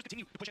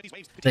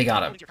 they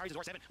got him.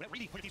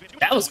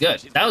 That was good.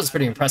 That was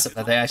pretty impressive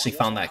that they actually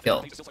found that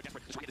kill.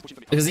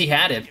 Because he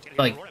had it,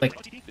 like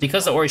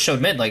because the Ori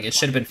showed mid, like, it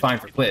should have been fine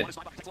for Quid.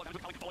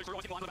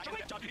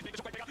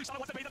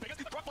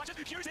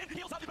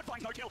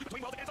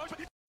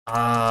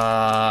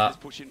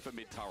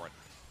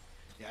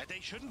 Yeah, they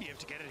shouldn't be able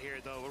to get it here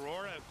though.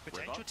 Aurora,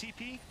 potential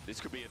TP. This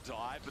could be a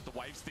dive, but the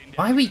wave's thin.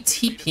 Why are we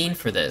TPing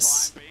for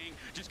this?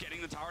 Just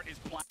getting the turret is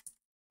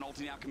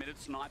ulti now committed.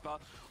 Sniper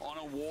on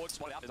a ward.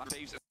 Spot out.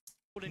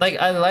 Like,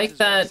 I like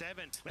that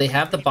they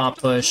have the bot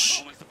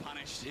push.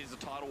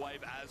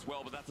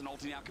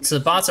 So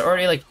the bots are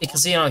already, like,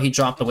 because, you know, he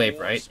dropped the wave,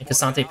 right? And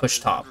Cassante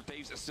pushed top.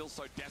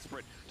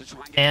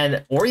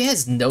 And Ori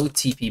has no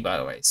TP, by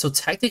the way. So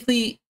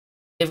technically,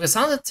 if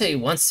Cassante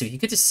wants to, he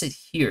could just sit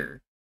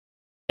here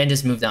and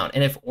just move down.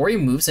 And if Ori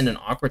moves in an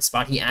awkward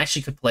spot, he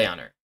actually could play on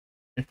her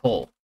and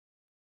pull.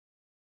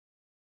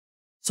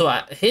 So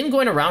him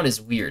going around is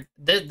weird.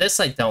 This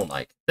I don't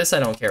like. This I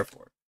don't care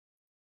for.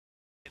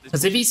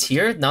 Because if he's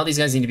here, now these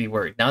guys need to be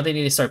worried. Now they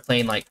need to start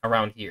playing, like,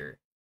 around here.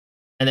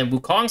 And then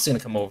Wukong's going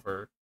to come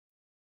over.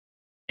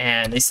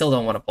 and they still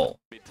don't want to pull.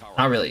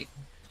 Not really.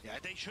 Yeah,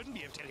 they shouldn't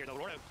be able to get here though.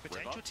 Aurora,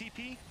 potential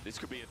TP. This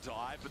could be a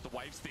dive, but the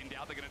wave's thinned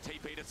out. They're going to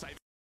TP to save.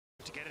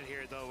 To get it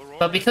here though. Aurora,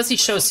 But because he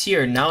shows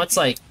here, now it's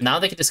like, now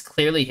they can just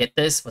clearly hit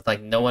this with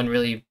like no one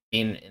really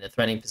being in a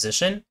threatening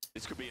position.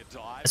 This could be a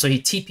dive. So he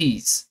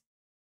TPs.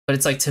 But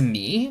it's like, to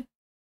me,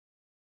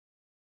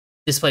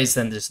 this play's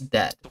then just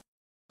dead.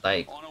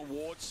 Like, On a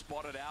ward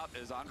spotted out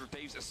as 100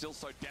 Thieves are still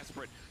so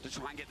desperate to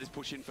try and get this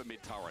push in for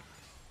mid turret.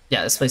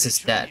 yeah, this place they is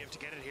shouldn't dead. be able to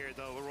get it here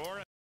though.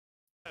 Aurora,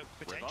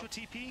 potential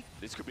TP.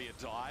 This could be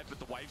a dive, but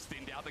the wave's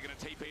thinned out. They're going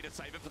to TP to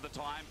save it for the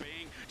time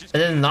being. Just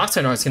And then the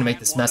Nocturne is going to make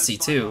this messy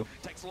too.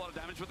 takes a lot of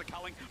damage with the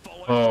culling.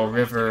 Follows Oh, through,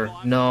 River,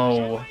 almost getting no.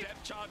 line.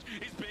 Depth charge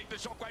is big. The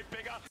shockwave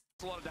bigger.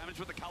 A lot of damage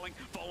with the culling.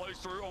 Follows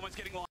through, almost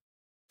getting line.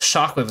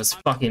 Shockwave is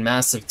fucking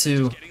massive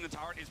too. Getting the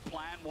turret is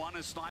plan one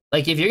as sniper.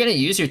 Like, if you're going to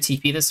use your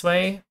TP this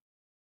way,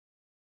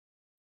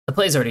 the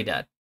play's already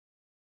dead.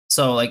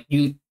 So, like,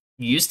 you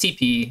use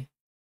TP,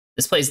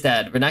 this play's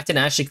dead. Renekton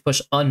actually could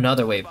push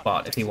another wave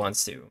bot if he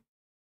wants to.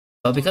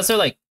 But because they're,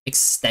 like,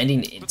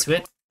 extending into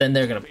it, then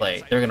they're going to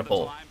play. They're going to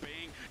pull.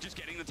 Just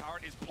getting the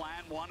turret is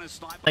plan one as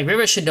sniper. Like,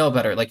 River should know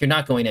better. Like, you're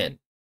not going in.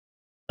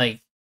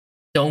 Like,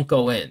 don't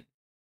go in.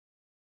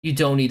 You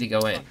don't need to go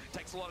in.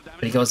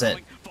 But he goes in.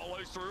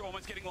 Follows through,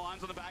 almost getting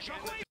lines on the back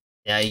end.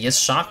 Yeah, he gets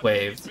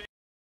Shockwave.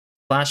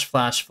 Flash,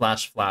 flash,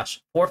 flash,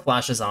 flash. 4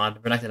 flashes on.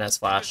 Renekton has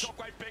flash.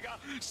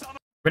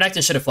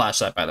 Renekton should have flashed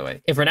that, by the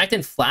way. If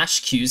Renekton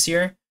flash Qs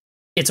here,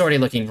 it's already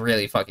looking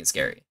really fucking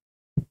scary.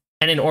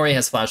 And then Ori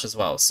has flash as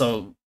well,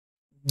 so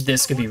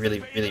this could be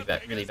really, really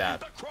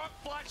bad.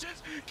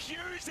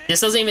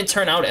 This doesn't even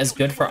turn out as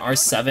good for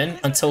R7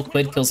 until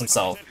Quid kills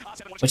himself,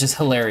 which is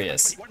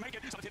hilarious.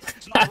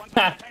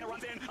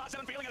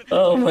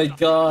 Oh my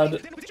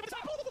god.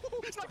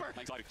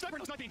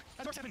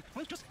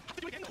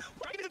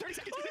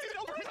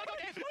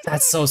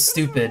 That's so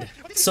stupid.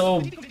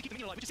 So,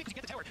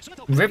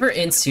 River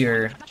ints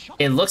here,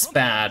 it looks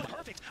bad.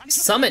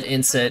 Summit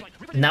ints it,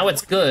 now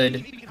it's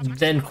good.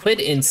 Then Quid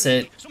ints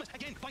it.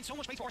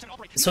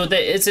 So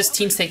it's just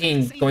teams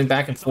going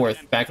back and forth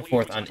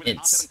on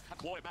ints.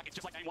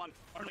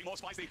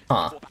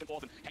 Huh.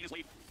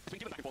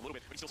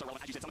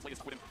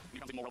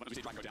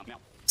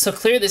 So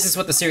clear this is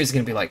what the series is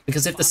going to be like,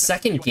 because if the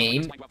second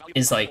game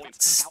is like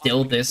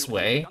still this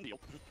way,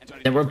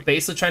 then we're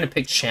basically trying to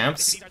pick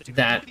champs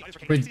that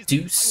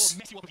reduce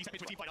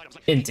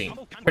inting,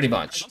 pretty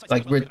much.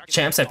 Like,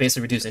 champs that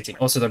basically reduce inting.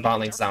 Also, their bot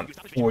lane's down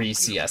 40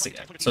 CS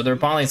again. So their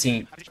bot lane's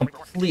being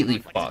completely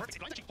fucked.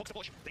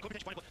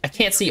 I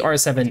can't see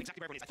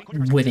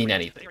R7 winning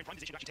anything.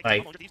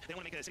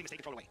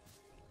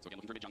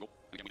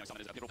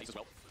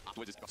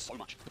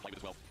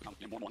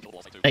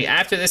 Like,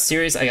 after this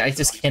series, I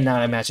just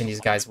cannot imagine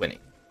these guys winning.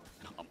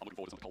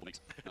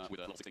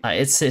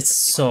 It's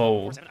just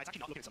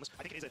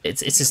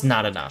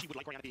not enough.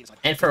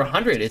 And for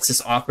 100, it's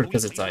just awkward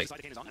because it's like,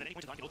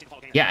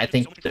 yeah, I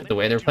think the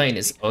way they're playing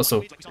is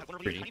also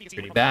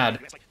pretty bad.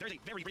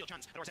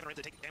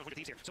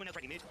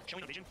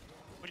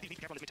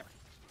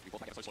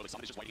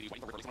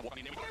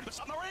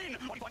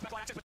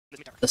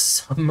 The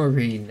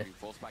submarine.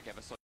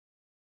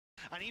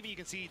 And even you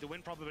can see the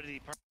win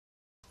probability.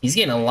 He's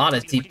getting a lot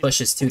of deep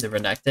pushes too, the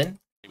Renekton.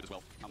 They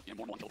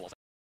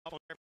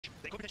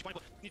could potentially want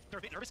to, they're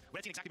a bit nervous.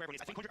 Red team exactly where everyone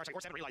is. I think Hunter,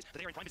 or 7 realize that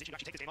they are in prime position to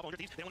actually take this game off 100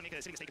 Thieves. They want to make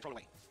a sitting mistake control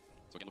away.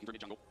 So again, looking through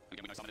mid-jungle.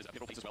 Again, we know Summon is a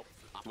pivotal piece as well.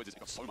 Afterwards, it's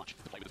got so much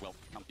to play with as well.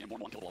 More and more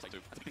kill balls, too.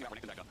 That's the big thing about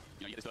Renekton Dagger.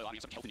 You know, you get this early on, you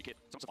have some health in your kit,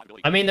 some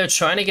survivability. I mean, they're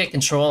trying to get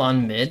control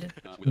on mid.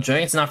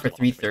 Dragon's not for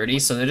 330,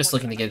 so they're just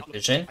looking to get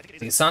vision.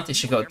 The Asante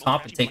should go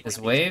top and take this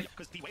wave,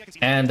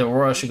 and the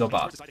Aurora should go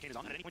bot.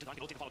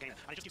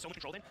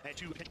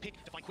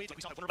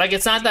 Like,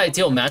 it's not the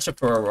ideal matchup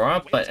for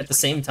Aurora, but at the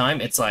same time,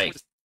 it's like,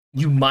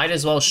 you might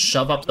as well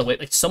shove up the wave.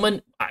 Like,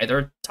 someone,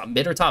 either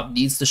mid or top,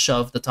 needs to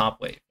shove the top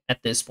wave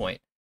at this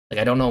point. Like,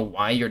 I don't know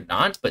why you're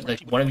not, but,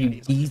 like, one of you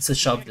needs to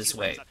shove this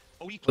wave.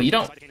 But you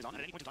don't.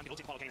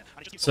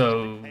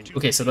 So,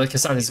 okay, so the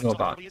Kassante's going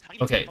bot.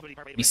 Okay,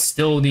 we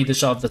still need to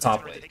shove the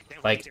top wave.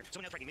 Like,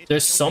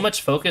 there's so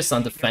much focus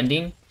on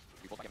defending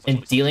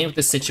and dealing with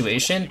the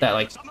situation that,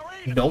 like,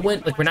 no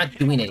one, like, we're not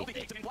doing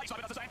anything.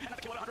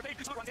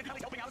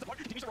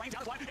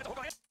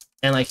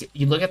 And, like,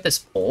 you look at this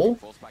poll,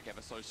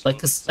 like,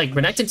 cause, like,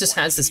 Renekton just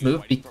has this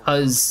move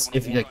because,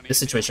 if you, like, the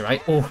situation,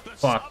 right? Oh,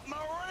 fuck.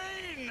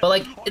 But,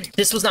 like,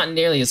 this was not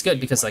nearly as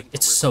good because, like,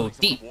 it's so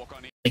deep.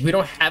 Like, we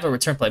don't have a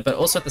return play, but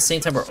also at the same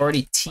time, we're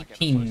already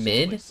TP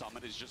mid.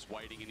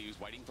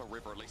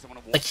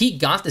 Like, he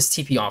got this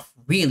TP off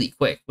really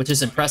quick, which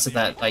is impressive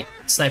that, like,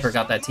 Sniper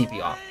got that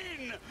TP off.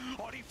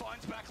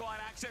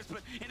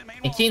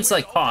 And Keen's,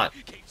 like, caught.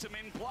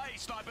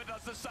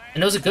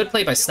 And it was a good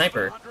play by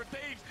Sniper.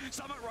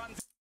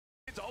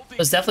 It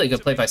was definitely a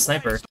good play by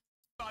Sniper.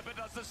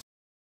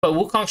 But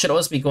Wukong should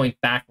always be going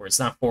backwards,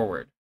 not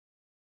forward.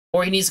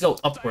 Or he needs to go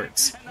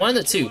upwards. One of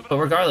the two, but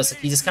regardless,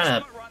 he just kind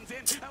of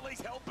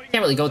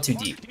can't really go too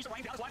deep.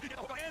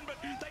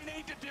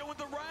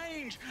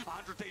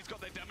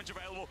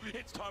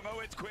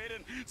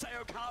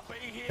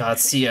 God,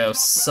 CO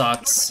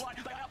sucks.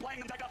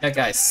 That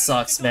guy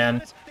sucks,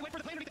 man.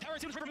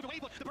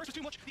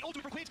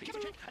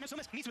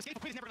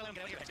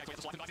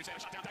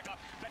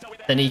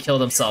 Then he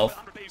killed himself.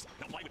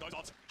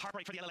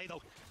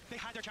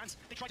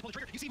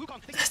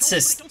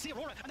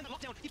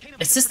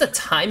 It's just the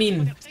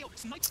timing.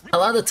 A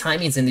lot of the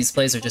timings in these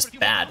plays are just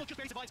bad.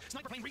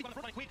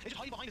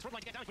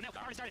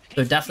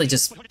 They're definitely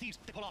just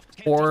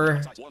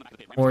poor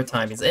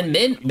timings. And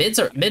mid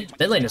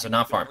laners are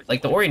not farming.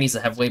 Like, the Ori needs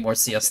to have way more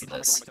CS than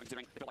this.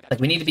 Like,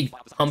 we need to be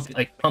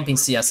pumping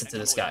CS into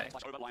this guy.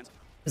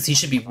 Because he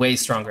should be way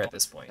stronger at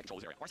this point.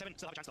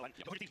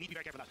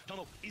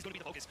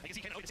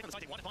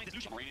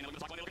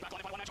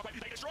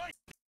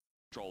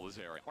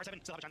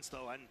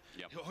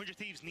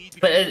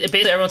 But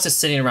basically everyone's just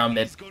sitting around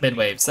mid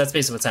waves. That's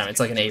basically what's happening.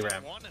 It's like an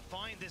ARAM.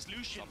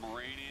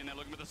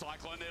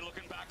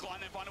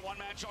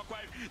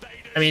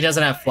 I mean, he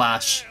doesn't have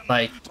flash.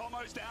 Like,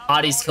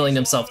 Adi's killing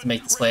himself to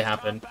make this play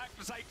happen.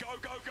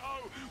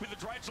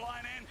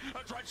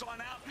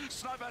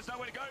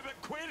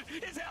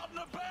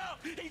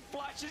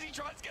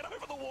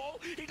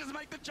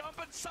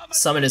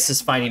 Summon is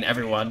just fighting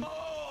everyone.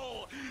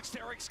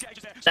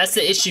 That's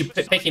the issue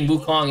picking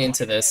Wukong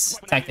into this,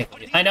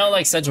 technically. I know,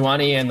 like,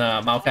 Sejuani and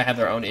Maokai have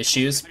their own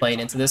issues playing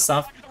into this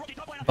stuff,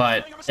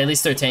 but at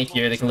least they're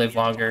tankier, they can live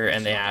longer,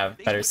 and they have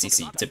better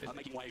CC,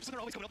 typically.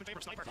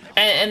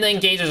 And the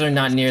engagers are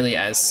not nearly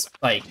as,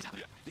 like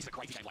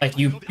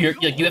you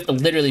have to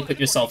literally put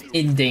yourself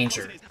in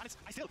danger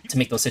to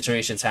make those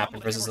situations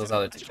happen versus those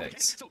other two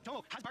picks.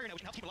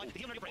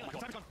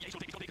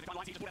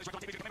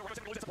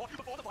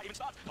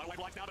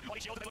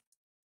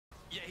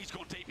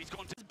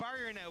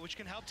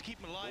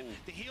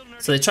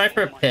 So they try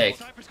for a pick,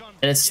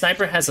 and if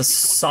Sniper has a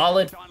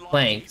solid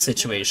flank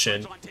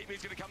situation,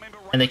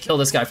 and they kill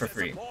this guy for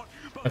free.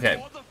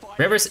 Okay,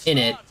 River's in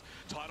it.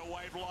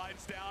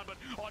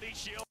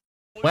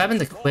 What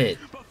happened to Quid?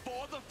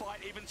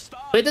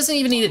 Quid doesn't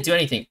even need to do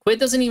anything. Quid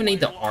doesn't even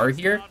need to R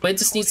here. Quid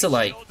just needs to,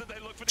 like,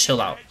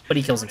 chill out. But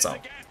he kills himself.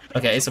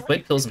 Okay, so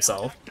Quid kills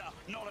himself.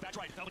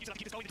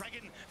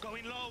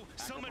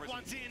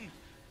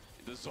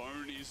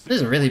 This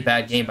is a really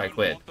bad game by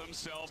Quid.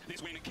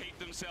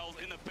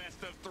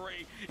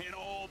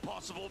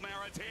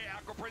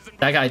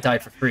 That guy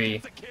died for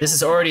free. This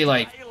is already,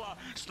 like...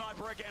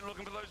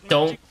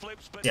 Don't...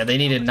 Yeah, they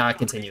need to not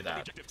continue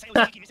that.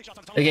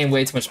 They gain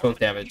way too much poke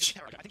damage.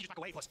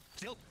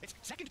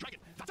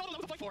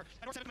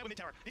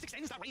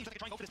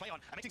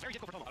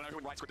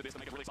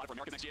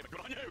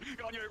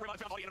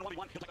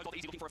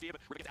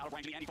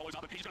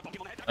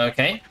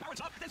 Okay.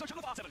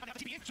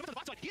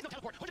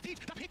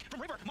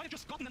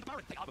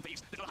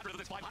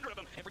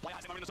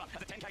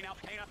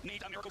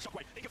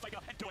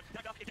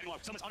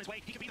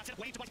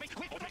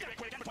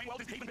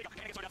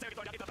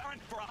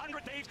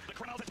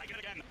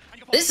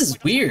 This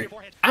is weird.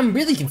 I'm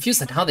really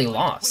confused on how they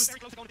lost.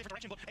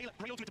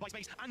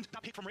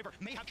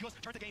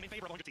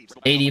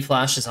 AD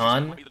flash is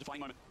on.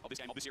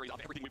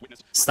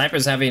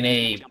 Sniper's having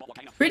a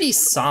pretty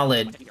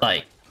solid,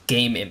 like,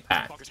 game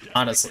impact,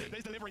 honestly.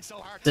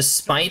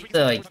 Despite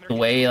the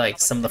way, like,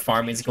 some of the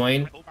farming's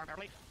going,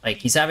 like,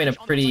 he's having a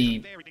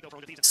pretty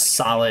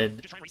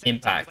solid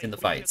impact in the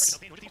fights.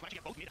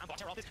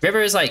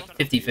 River is like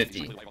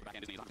 50-50.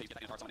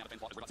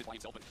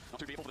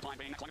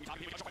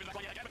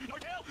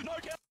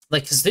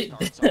 Like, cause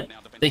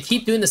they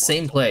keep doing the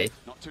same play.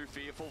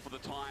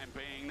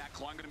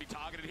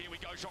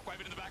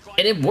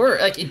 And it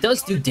works. Like, it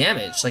does do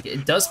damage. Like,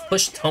 it does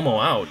push Tomo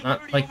out.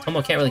 Not like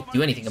Tomo can't really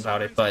do anything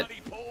about it, but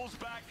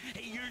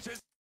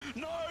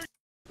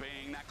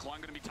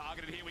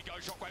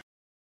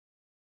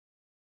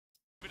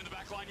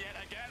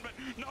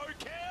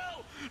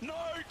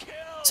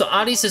so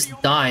Adi's just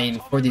dying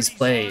for these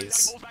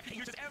plays.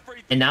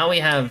 And now we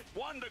have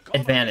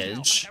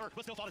advantage.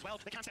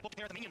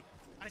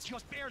 And it's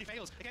just barely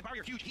fails. Again,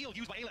 barrier, huge heal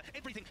used by Ayla.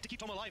 Everything to keep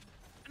Tomo alive.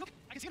 And look,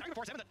 I can see an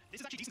argument for 7 that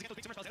this is actually decent to get those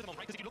big summer spells out at the moment,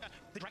 right? Because if you look at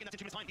the dragon that's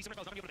in 2 minutes time, these summer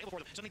spells are not going to be able to enable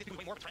for them. Suddenly they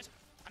become way more of a threat.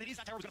 And it is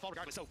that tower was going to fall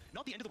regardless. So,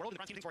 not the end of the world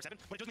in the grand scheme of things for 7,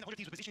 but it does mean that 100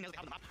 Thieves with positioning nails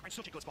they have on the map are in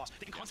such a good spot.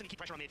 They can constantly keep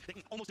pressure on mid. They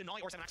can almost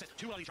deny or 7 access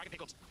to all these dragon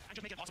pickups and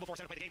just make it impossible for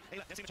 7 to play the game.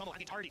 Ayla, they're saving Tomo and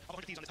the entirety of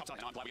 100 Thieves on this top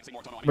side.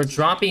 We're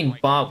dropping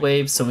bot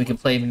waves so we can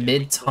play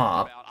mid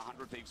top.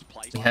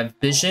 We have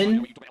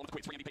vision.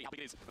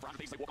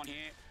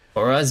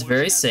 Aura's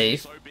very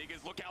safe.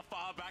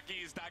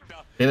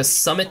 We have a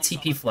summit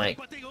TP flank.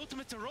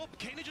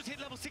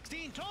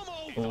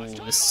 Oh,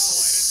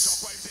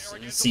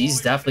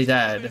 he's definitely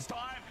dead.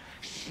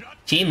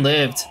 Keen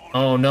lived.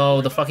 Oh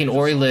no, the fucking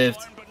Ori lived.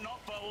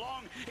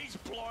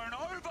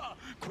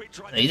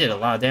 He did a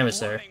lot of damage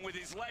there.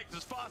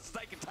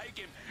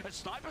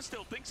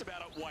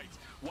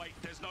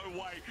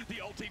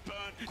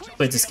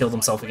 Quid just killed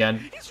himself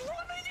again.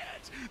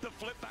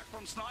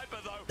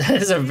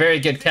 That is a very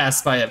good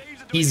cast by him.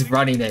 He's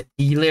running it.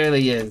 He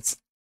literally is.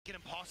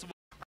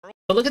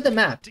 But look at the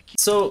map.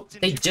 So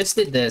they just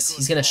did this.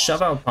 He's gonna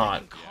shove out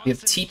bot. We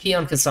have TP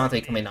on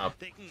Cansante coming up.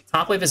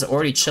 Top wave is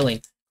already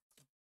chilling.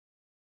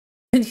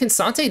 Can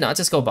Cansante not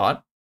just go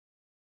bot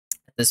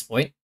at this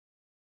point?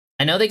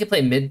 I know they can play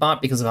mid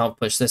bot because of how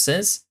push this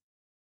is.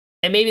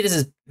 And maybe this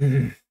is...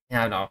 I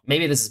don't know.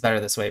 Maybe this is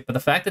better this way. But the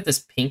fact that this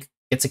pink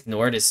gets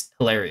ignored is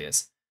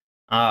hilarious.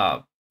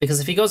 Because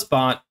if he goes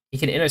bot, he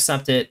can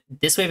intercept it.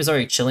 This wave is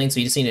already chilling, so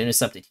you just need to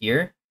intercept it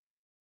here.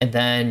 And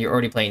then you're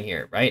already playing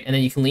here, right? And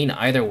then you can lean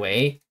either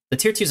way. The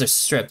tier 2s are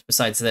stripped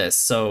besides this,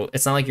 so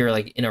it's not like you're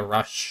like in a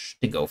rush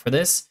to go for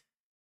this.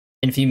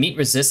 And if you meet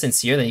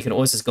resistance here, then you can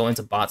always just go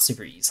into bot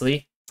super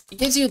easily. It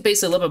gives you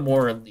basically a little bit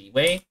more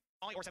leeway.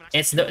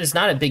 It's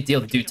not a big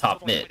deal to do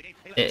top mid.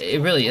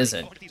 It really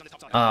isn't.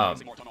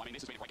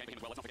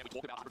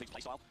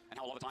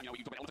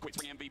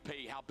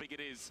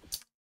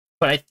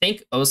 But I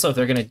think also if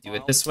they're gonna do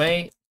it this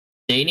way,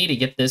 they need to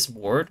get this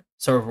ward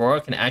so Aurora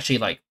can actually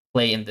like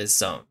play in this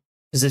zone.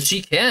 Because if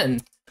she can,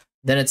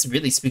 then it's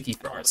really spooky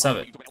for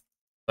R7.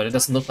 But it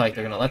doesn't look like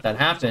they're gonna let that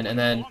happen. And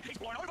then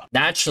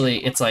naturally,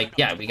 it's like,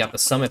 yeah, we got the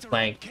Summit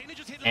flank,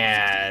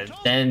 and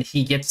then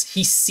he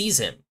sees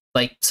him.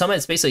 Like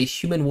Summit's basically a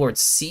human ward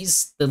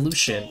sees the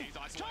Lucian,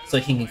 so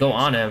he can go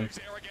on him.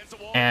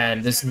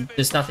 And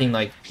there's nothing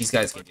like these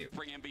guys can do.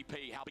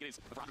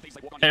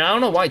 And I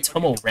don't know why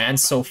Tomo ran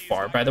so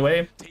far, by the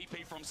way.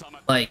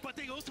 Like,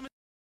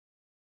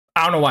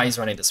 I don't know why he's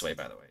running this way,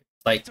 by the way.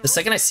 Like, the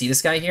second I see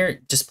this guy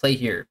here, just play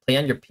here. Play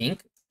on your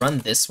pink, run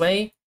this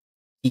way.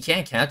 He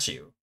can't catch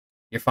you.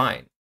 You're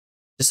fine.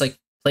 Just, like,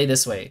 play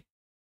this way.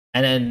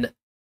 And then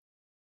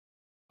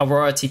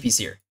Aurora TP's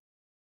here.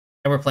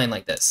 And we're playing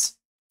like this.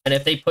 And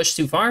if they push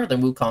too far,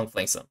 then Wukong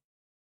flanks them.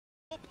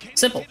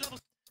 Simple.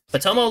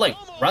 But Tomo, like,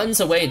 runs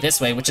away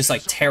this way, which is,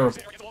 like,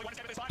 terrible.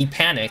 He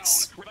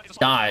panics,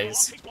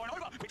 dies,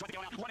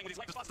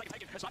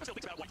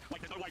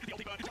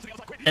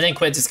 and then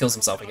Quid just kills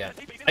himself again.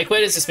 Like,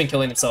 Quid has just been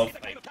killing himself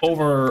like,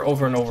 over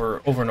and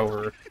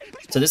over.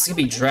 So this could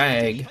be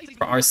drag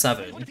for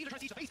R7.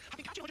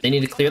 They need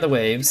to clear the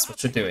waves,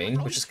 which they're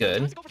doing, which is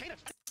good.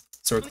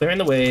 So we're clearing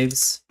the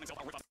waves.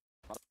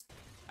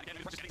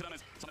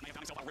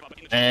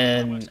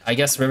 And I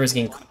guess River's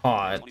getting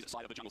caught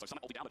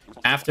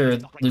after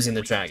losing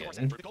the dragon.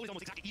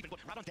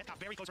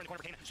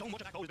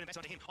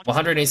 Well,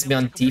 100 needs to be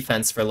on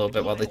defense for a little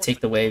bit while they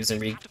take the waves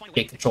and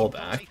get control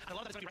back.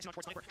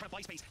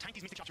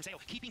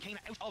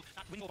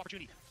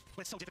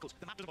 But it's so difficult.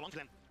 The map doesn't belong to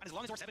them. And as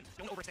long as R7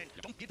 don't overextend,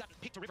 don't give that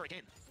pick to River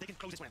again, they can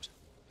close this round.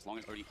 As long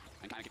as Ori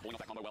and kind of keep pulling off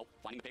that combo well,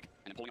 finding the pick,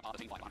 and then pulling apart the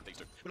team fight behind the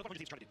two. But look what the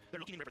team's trying to do. They're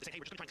looking in River. They say, hey,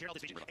 we're just going to try and clear all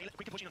this vision. Hey,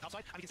 quick pushing on the top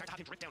side, and we can start to have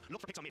him drip down.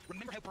 Look for picks on mid.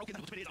 Remember how broken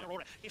that ultimate is on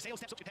Aurora. If Sale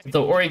steps up to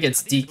The Ori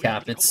gets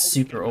decapped, it's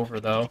super over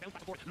though.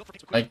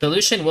 Like the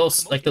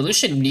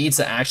Lucian needs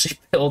to actually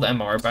build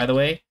MR, by the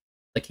way.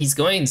 Like he's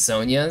going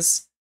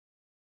Zonia's,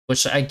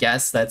 which I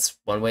guess that's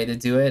one way to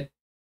do it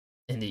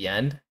in the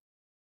end.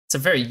 It's a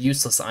very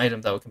useless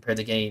item though compared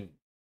to getting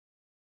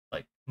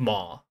like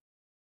Maw,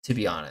 to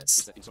be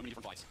honest. In so many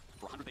different fights.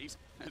 For 100 days,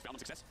 and has found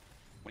success.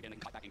 When again, they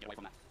can kite back and get away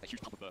from that. A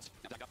huge pump of burst.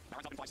 Now back up.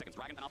 Baron's up in 5 seconds.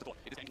 Dragon and afterthought.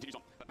 It is then continues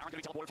on. But Baron's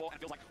going to be teleported for, and it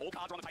feels like all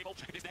cards are on the table.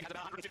 This deck has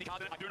about 150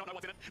 cards in it. I do not know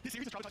what's in it. This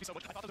series is trying to touch me so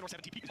much. I thought there were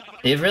 7 TP.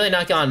 They've really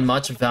not gotten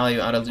much value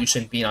out of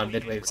Lucian being on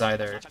mid waves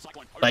either.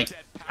 Like,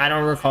 I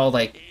don't recall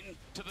like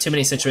too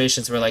many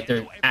situations where like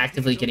they're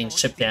actively getting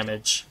chip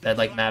damage that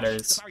like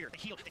matters.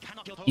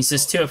 He's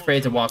just too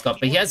afraid to walk up,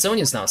 but he has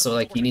Zonias now, so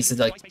like he needs to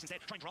like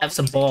have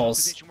some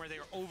balls.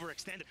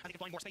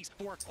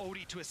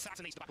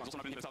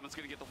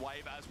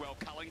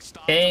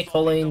 Okay,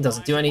 Colleen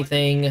doesn't do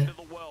anything.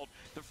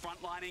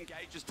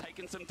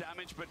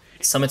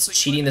 Summit's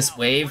cheating this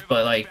wave,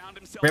 but like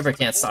River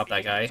can't stop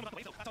that guy.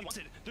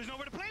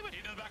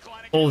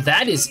 Oh,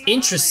 that is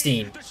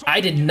interesting. I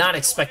did not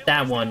expect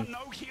that one.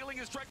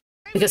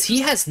 Because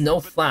he has no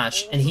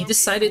flash, and he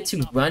decided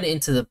to run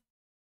into the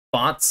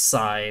bot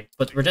side,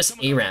 but we're just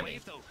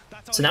A-ramming.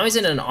 So now he's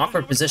in an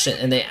awkward position,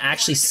 and they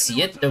actually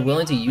see it. They're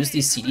willing to use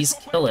these CDs,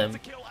 kill him,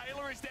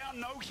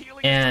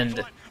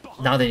 and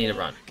now they need to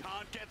run.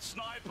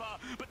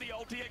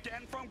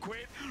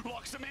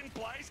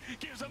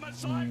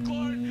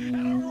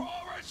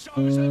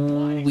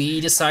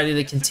 We decided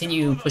to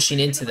continue pushing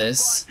into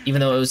this,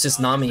 even though it was just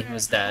Nami who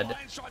was dead.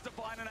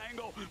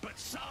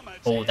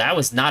 Oh, that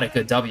was not a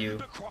good W.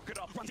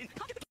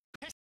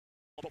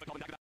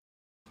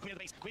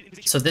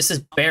 So this is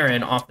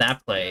Baron off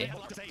that play.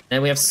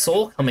 Then we have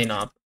Soul coming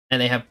up,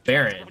 and they have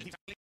Baron.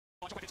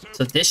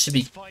 So this should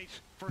be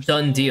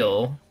done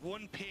deal.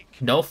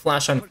 No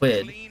flash on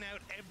Quid.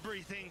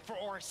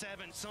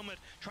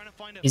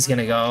 He's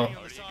gonna go.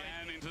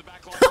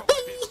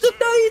 Good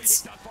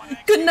night!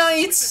 Good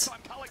night!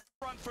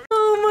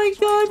 Oh my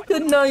god,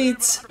 good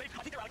night!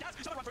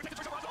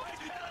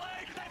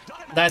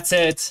 That's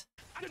it.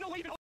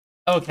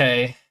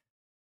 Okay.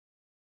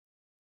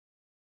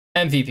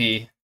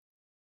 MVP.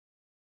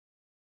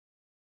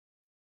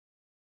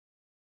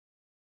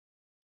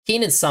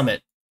 Keen and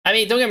Summit. I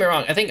mean, don't get me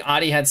wrong. I think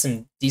Adi had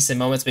some decent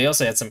moments, but he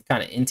also had some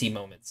kind of inty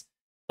moments.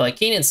 But like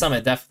Keenan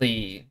Summit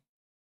definitely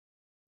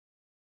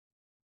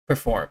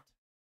performed.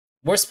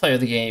 Worst player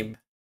of the game.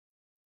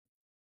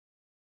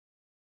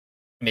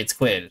 I mean, it's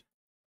Quid.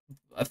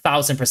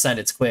 1,000%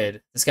 it's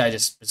Quid. This guy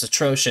just was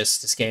atrocious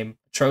this game.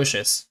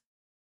 Atrocious.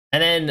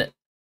 And then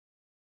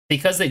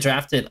because they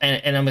drafted,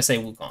 and I'm gonna say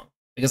Wukong,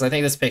 because I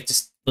think this pick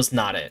just was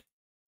not it.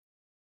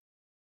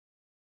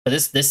 But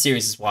this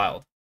series is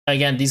wild.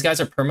 Again, these guys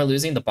are perma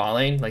losing the ball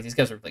lane. Like these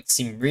guys are like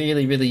seem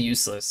really, really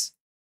useless.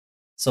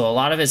 So a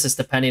lot of it's just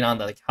depending on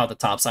like how the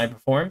top side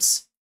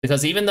performs.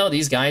 Because even though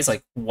these guys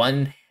like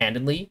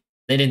one-handedly,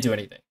 they didn't do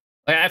anything.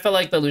 Like I felt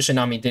like the Lucian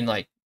Nami didn't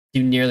like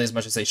do nearly as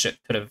much as they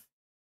could have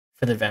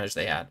for the advantage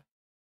they had.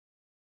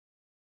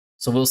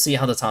 So we'll see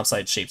how the top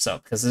side shapes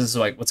up, because this is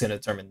like what's going to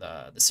determine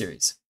the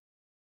series.